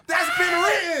written. That's been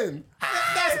written.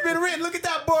 That's been written. Look at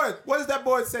that board. What does that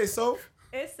board say, so?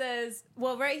 It says,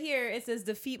 well, right here it says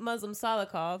defeat Muslim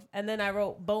Salikov, and then I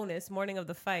wrote bonus morning of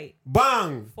the fight.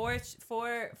 Bang. Four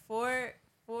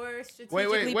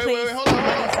strategically Wait, placed hold on.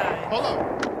 money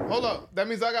signs. Hold up. That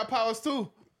means I got powers too.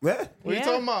 What? What Yeah, you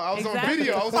talking about? I was exactly. on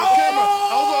video. I was on camera.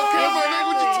 Nigga,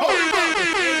 what you talking about?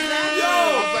 Exactly. I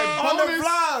was like, on the bonus.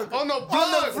 vlog. On the On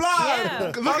vlog. the vlog. Yeah.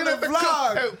 Looking On the at the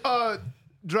vlog.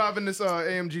 driving this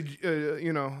AMG,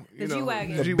 The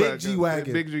G-Wagon. The big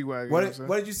G-Wagon. Big G-Wagon.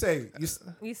 what did you say?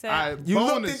 You said, You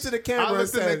looked bonus. into the camera I and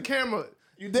looked in the said- camera.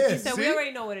 You did. you said we See?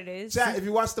 already know what it is. Chat, if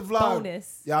you watch the vlog,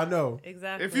 Bonus. y'all know.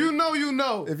 Exactly. If you know, you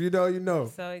know. If you know, you know.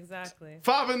 So exactly.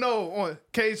 5-0 on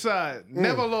Cage side.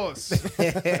 Never lost. All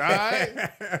right?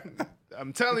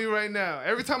 I'm telling you right now.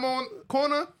 Every time I'm on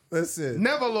corner, Listen,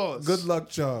 never lost. good luck,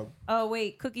 Chubb. Oh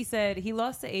wait, Cookie said he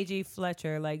lost to AJ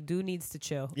Fletcher. Like, dude needs to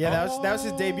chill. Yeah, that was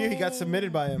his debut. He got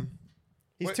submitted by him.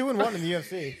 He's Wait. 2-1 in the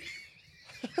UFC.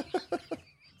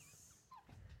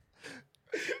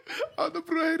 Oh, the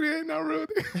Brady ain't not real.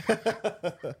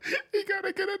 He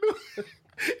gotta get a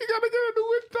new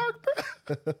witch doctor.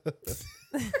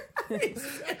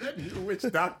 Which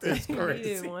doctor is He crazy?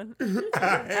 needed one.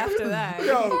 After that,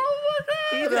 Yo,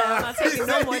 he said, I'm not taking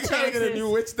no more he gotta get a new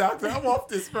chances. witch doctor. I'm off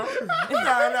this, bro.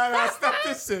 Nah, stop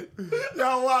this shit. Yo,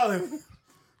 wildin'.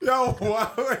 Yo,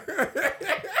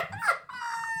 wildin'.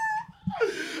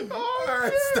 All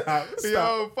right, stop.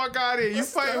 Yo, fuck out of here.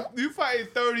 You fighting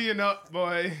 30 and up,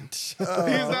 boy. He's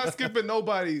not skipping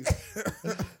nobody.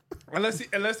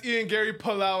 Unless Ian Gary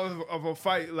pull out of a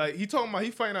fight. Like he talking about he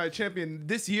fighting out a champion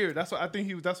this year. That's what I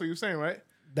think that's what you were saying, right?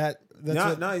 That's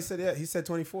what, No, he said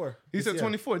 24. He This said year.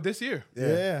 24 this year.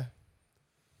 yeah.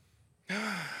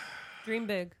 Dream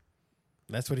big.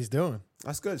 That's what he's doing.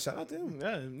 That's good. Shout out to him.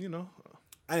 Yeah, you know.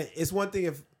 It's one thing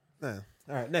if.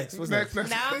 All right, next. What's Next. next?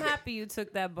 Now I'm happy you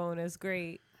took that bonus.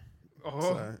 Great. Oh,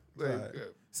 All right, like, all right.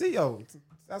 See, yo,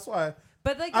 that's why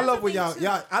But like, I that's love the when thing,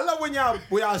 y'all. too. I love when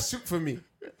y'all shoot for me.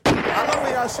 I love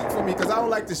when y'all shoot for me because I don't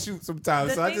like to shoot sometimes,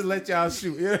 The so I thing- just let y'all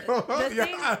shoot. You know?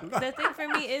 The thing for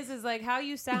me is like how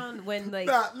you sound when like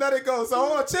Nah, let it go. So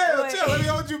hold on, chill. Wait. Let me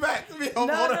hold you back. Let me hold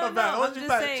No, her no, back. no, Hold I'm you just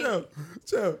back. saying.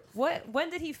 Chill. when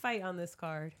did he fight on this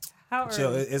card? How early?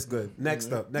 Chill. It's good.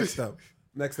 Next up.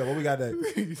 What we got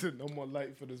next? he said no more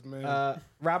light for this man.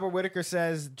 Robert Whitaker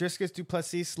says Dricus du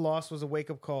Plessis' loss was a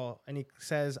wake-up call, and he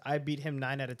says, I beat him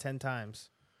 9 out of 10 times.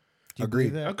 Do you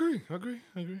Agreed. believe that?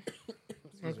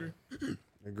 Agree.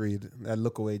 Agreed. That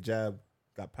look away jab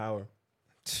got power.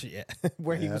 Yeah.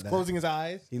 Where he Yeah, was that- closing his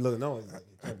eyes. He looked. No, he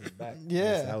turned his back.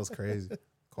 Yeah. That was crazy.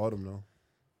 Caught him though.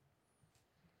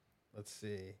 Let's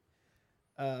see.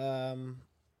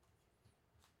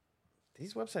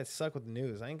 These websites suck with the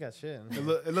news. I ain't got shit. It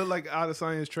looked like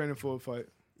Adesanya is training for a fight.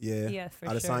 Yeah. Yeah, for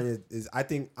Adesanya is. I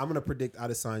think I'm gonna predict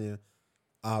Adesanya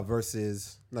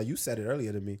versus. No, you said it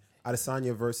earlier to me.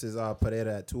 Adesanya versus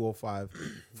Pereira at 205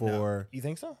 for You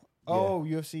think so? Oh,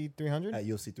 UFC 300? at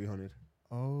UFC 300.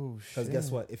 Oh, shit. Because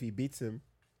guess what? If he beats him,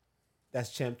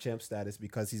 that's champ status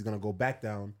because he's gonna go back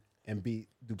down and beat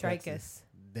Duplessis. Dricus.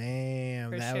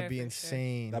 Damn, For that sure, would be for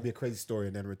insane. That'd be a crazy story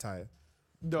and then retire.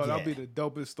 No, that'll Yeah. be the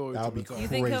dopest story. That'll to be retire. You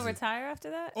think he'll Crazy. retire after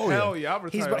that? Oh Hell yeah. yeah, I'll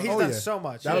He's retire. done yeah. so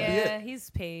much. That'll be yeah, it. he's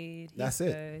paid. He's That's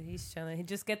it. good. He's chilling. He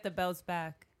just get the belts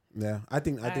back. Yeah, I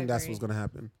think that's agree. what's gonna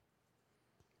happen.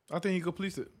 I think he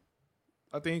completes it.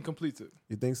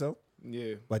 You think so?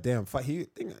 Yeah. But damn,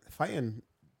 fighting.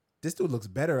 This dude looks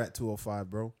better at 205,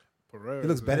 bro. Pereira. He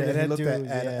looks better Yeah, than he that looked dude,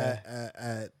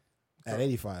 at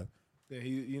 85. Yeah,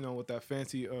 he with that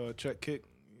fancy check kick.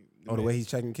 Oh, the way he's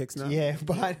checking kicks now. Yeah,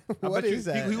 but I what bet is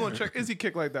you, that? He gonna check Izzy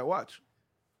kick like that. Watch.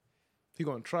 He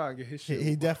gonna try and get his shit.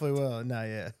 He definitely will. Nah,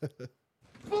 yeah.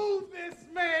 Move this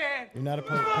man. You're not a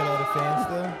Pereira fan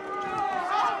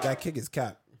still? That kick is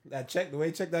cap. The way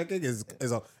he checked that kick is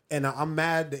a. And I'm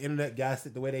mad the internet gassed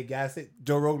it the way they gassed it.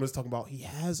 Joe Rogan was talking about he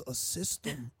has a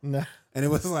system, No. and it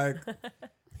was like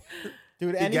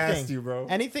Dude, he gassed anything. you, bro.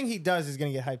 Anything he does is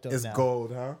going to get hyped up It's now.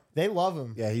 gold, huh? They love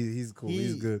him. Yeah, he's cool. He-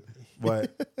 He's good.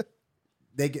 But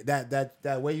they get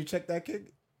that way you check that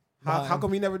kick. How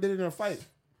come he never did it in a fight?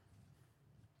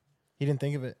 He didn't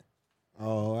think of it.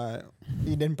 Oh, all right.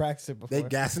 He didn't practice it before. They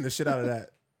gassing the shit out of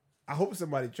that. I hope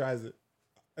somebody tries it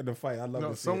in the fight. I'd love No,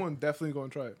 to see someone definitely gonna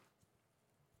try it.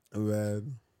 it.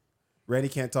 Man. Randy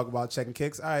can't talk about checking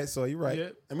kicks. All right, so you're right. Yeah.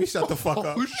 Let me shut the fuck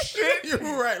up. Oh, shit. You're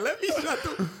right. Let me shut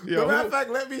the. Yo, matter of fact,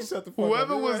 let me shut the fuck up.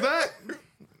 Whoever You're was right. that,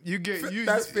 you get you.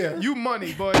 That's fair. You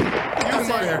money, boy. You money.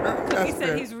 Fair. He That's said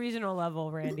fair. he's regional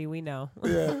level, Randy. We know.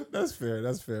 Yeah, that's fair.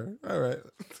 That's fair. All right.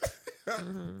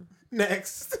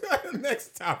 Next.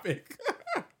 Next topic.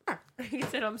 He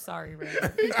said, "I'm sorry, Randy."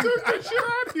 He took the shit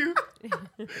out of you.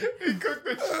 He cooked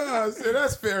the shit. So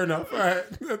that's fair enough. All right.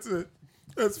 That's it.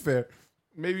 That's fair.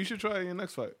 Maybe you should try it in your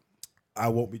next fight. I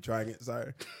won't be trying it.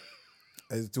 Sorry.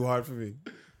 It's too hard for me.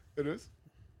 It is.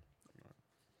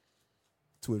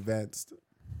 Too advanced.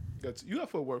 You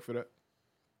have to work for that.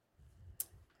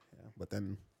 Yeah, but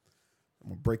then I'm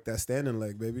gonna break that standing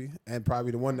leg, baby, and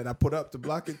probably the one that I put up to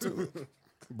block it too.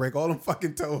 Break all them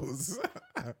fucking toes.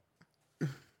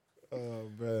 Oh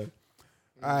man!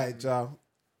 All right, y'all.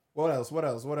 What else?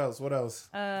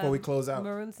 Before we close out,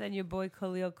 Maroon said your boy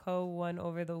Khalil Ko won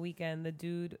over the weekend. The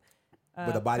dude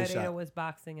With a body Pereira shot. was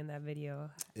boxing in that video.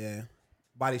 yeah,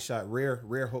 body shot,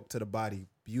 rear hook to the body,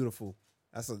 beautiful.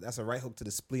 That's a right hook to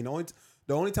the spleen.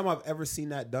 The only time I've ever seen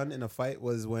that done in a fight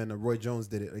was when Roy Jones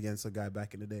did it against a guy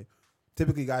back in the day.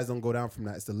 Typically, guys don't go down from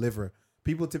that. It's the liver.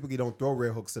 People typically don't throw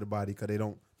rear hooks to the body because they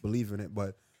don't believe in it.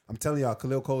 But I'm telling y'all,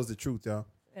 Khalil Cole is the truth, y'all.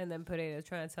 And then Pereira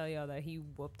trying to tell y'all that he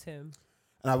whooped him.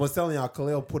 And I was telling y'all,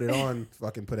 Khalil put it on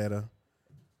fucking Pereira.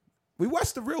 We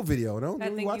watched the real video, no? I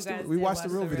think you guys We did watched the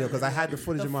watch real the video real because I video. had the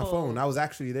footage The in my full- phone. I was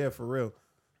actually there for real.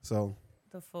 So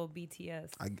The full BTS.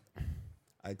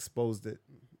 I exposed it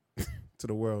to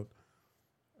the world.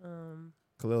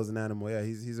 Khalil's an animal. Yeah,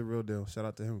 he's a real deal. Shout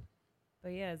out to him.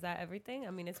 But yeah, is that everything?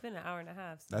 I mean, it's been an hour and a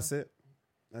half. So. That's it.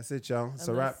 That's it, y'all. It's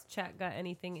a Unless wrap. chat got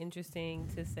anything interesting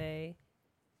to say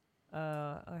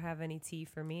or have any tea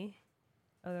for me.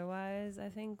 Otherwise, I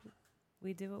think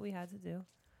we did what we had to do.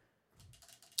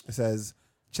 It says,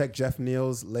 check Jeff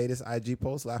Neal's latest IG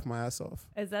post. Laugh my ass off.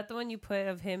 Is that the one you put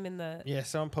of him in the... Yeah,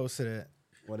 someone posted it.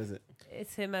 What is it?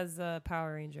 It's him as a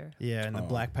Power Ranger. Yeah, in the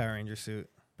black Power Ranger suit.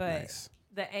 But Nice.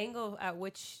 the angle at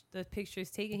which the picture is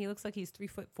taken, he looks like he's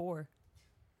 3'4".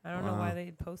 I don't know why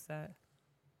they post that.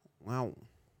 Wow.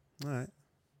 All right.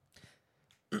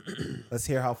 Let's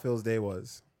hear how Phil's day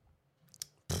was.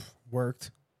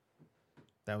 Worked.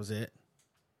 That was it.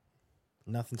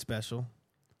 Nothing special.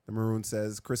 The Maroon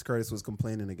says Chris Curtis was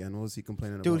complaining again. What was he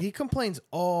complaining about? Dude, he complains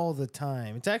all the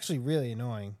time. It's actually really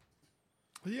annoying.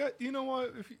 Yeah, you know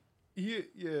what? If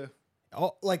yeah.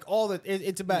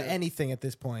 It's about Yeah. anything at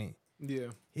this point. Yeah.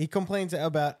 He complains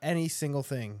about any single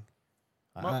thing.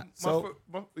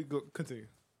 Continue.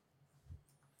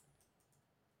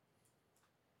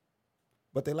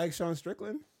 But they like Sean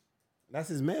Strickland. That's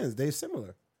his man's. They're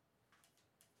similar.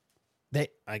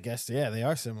 I guess, yeah, they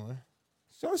are similar.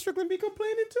 Sean Strickland be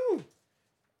complaining too.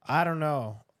 I don't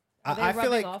know. Are they I feel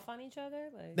rubbing like off on each other?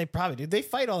 Like, they probably do. They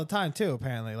fight all the time too,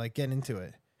 apparently, like getting into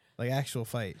it. Like actual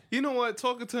fight. You know what?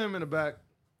 Talking to him in the back,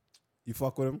 You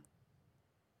fuck with him?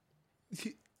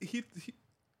 he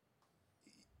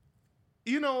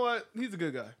you know what? He's a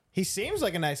good guy. He seems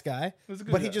like a nice guy, He's a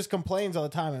good but he guy. just complains all the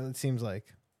time, it seems like.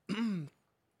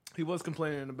 He was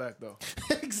complaining in the back though.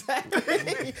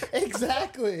 Exactly.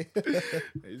 Exactly.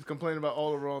 He's complaining about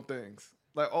all the wrong things.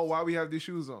 Like, oh, why we have these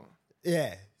shoes on?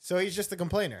 Yeah. So he's just a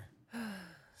complainer.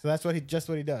 So that's what he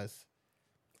does.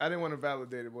 I didn't want to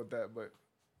validate it with that, but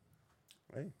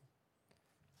Right.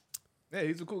 yeah,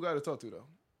 he's a cool guy to talk to though.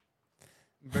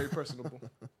 Very personable.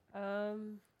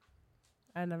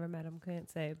 I never met him, can't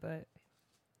say, but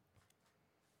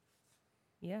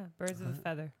yeah, birds of a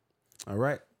feather. All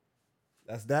right.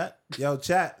 That's that. Yo,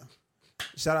 chat.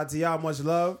 Shout out to y'all. Much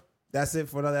love. That's it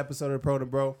for another episode of the Pro to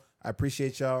Bro. I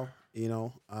appreciate y'all. You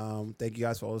know, thank you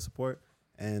guys for all the support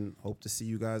and hope to see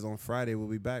you guys on Friday. We'll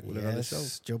be back with another show.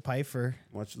 Joe Pfeiffer.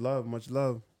 Much love. Much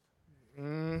love.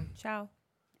 Ciao.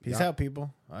 Peace Yeah. out,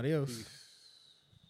 people. Adios. Peace.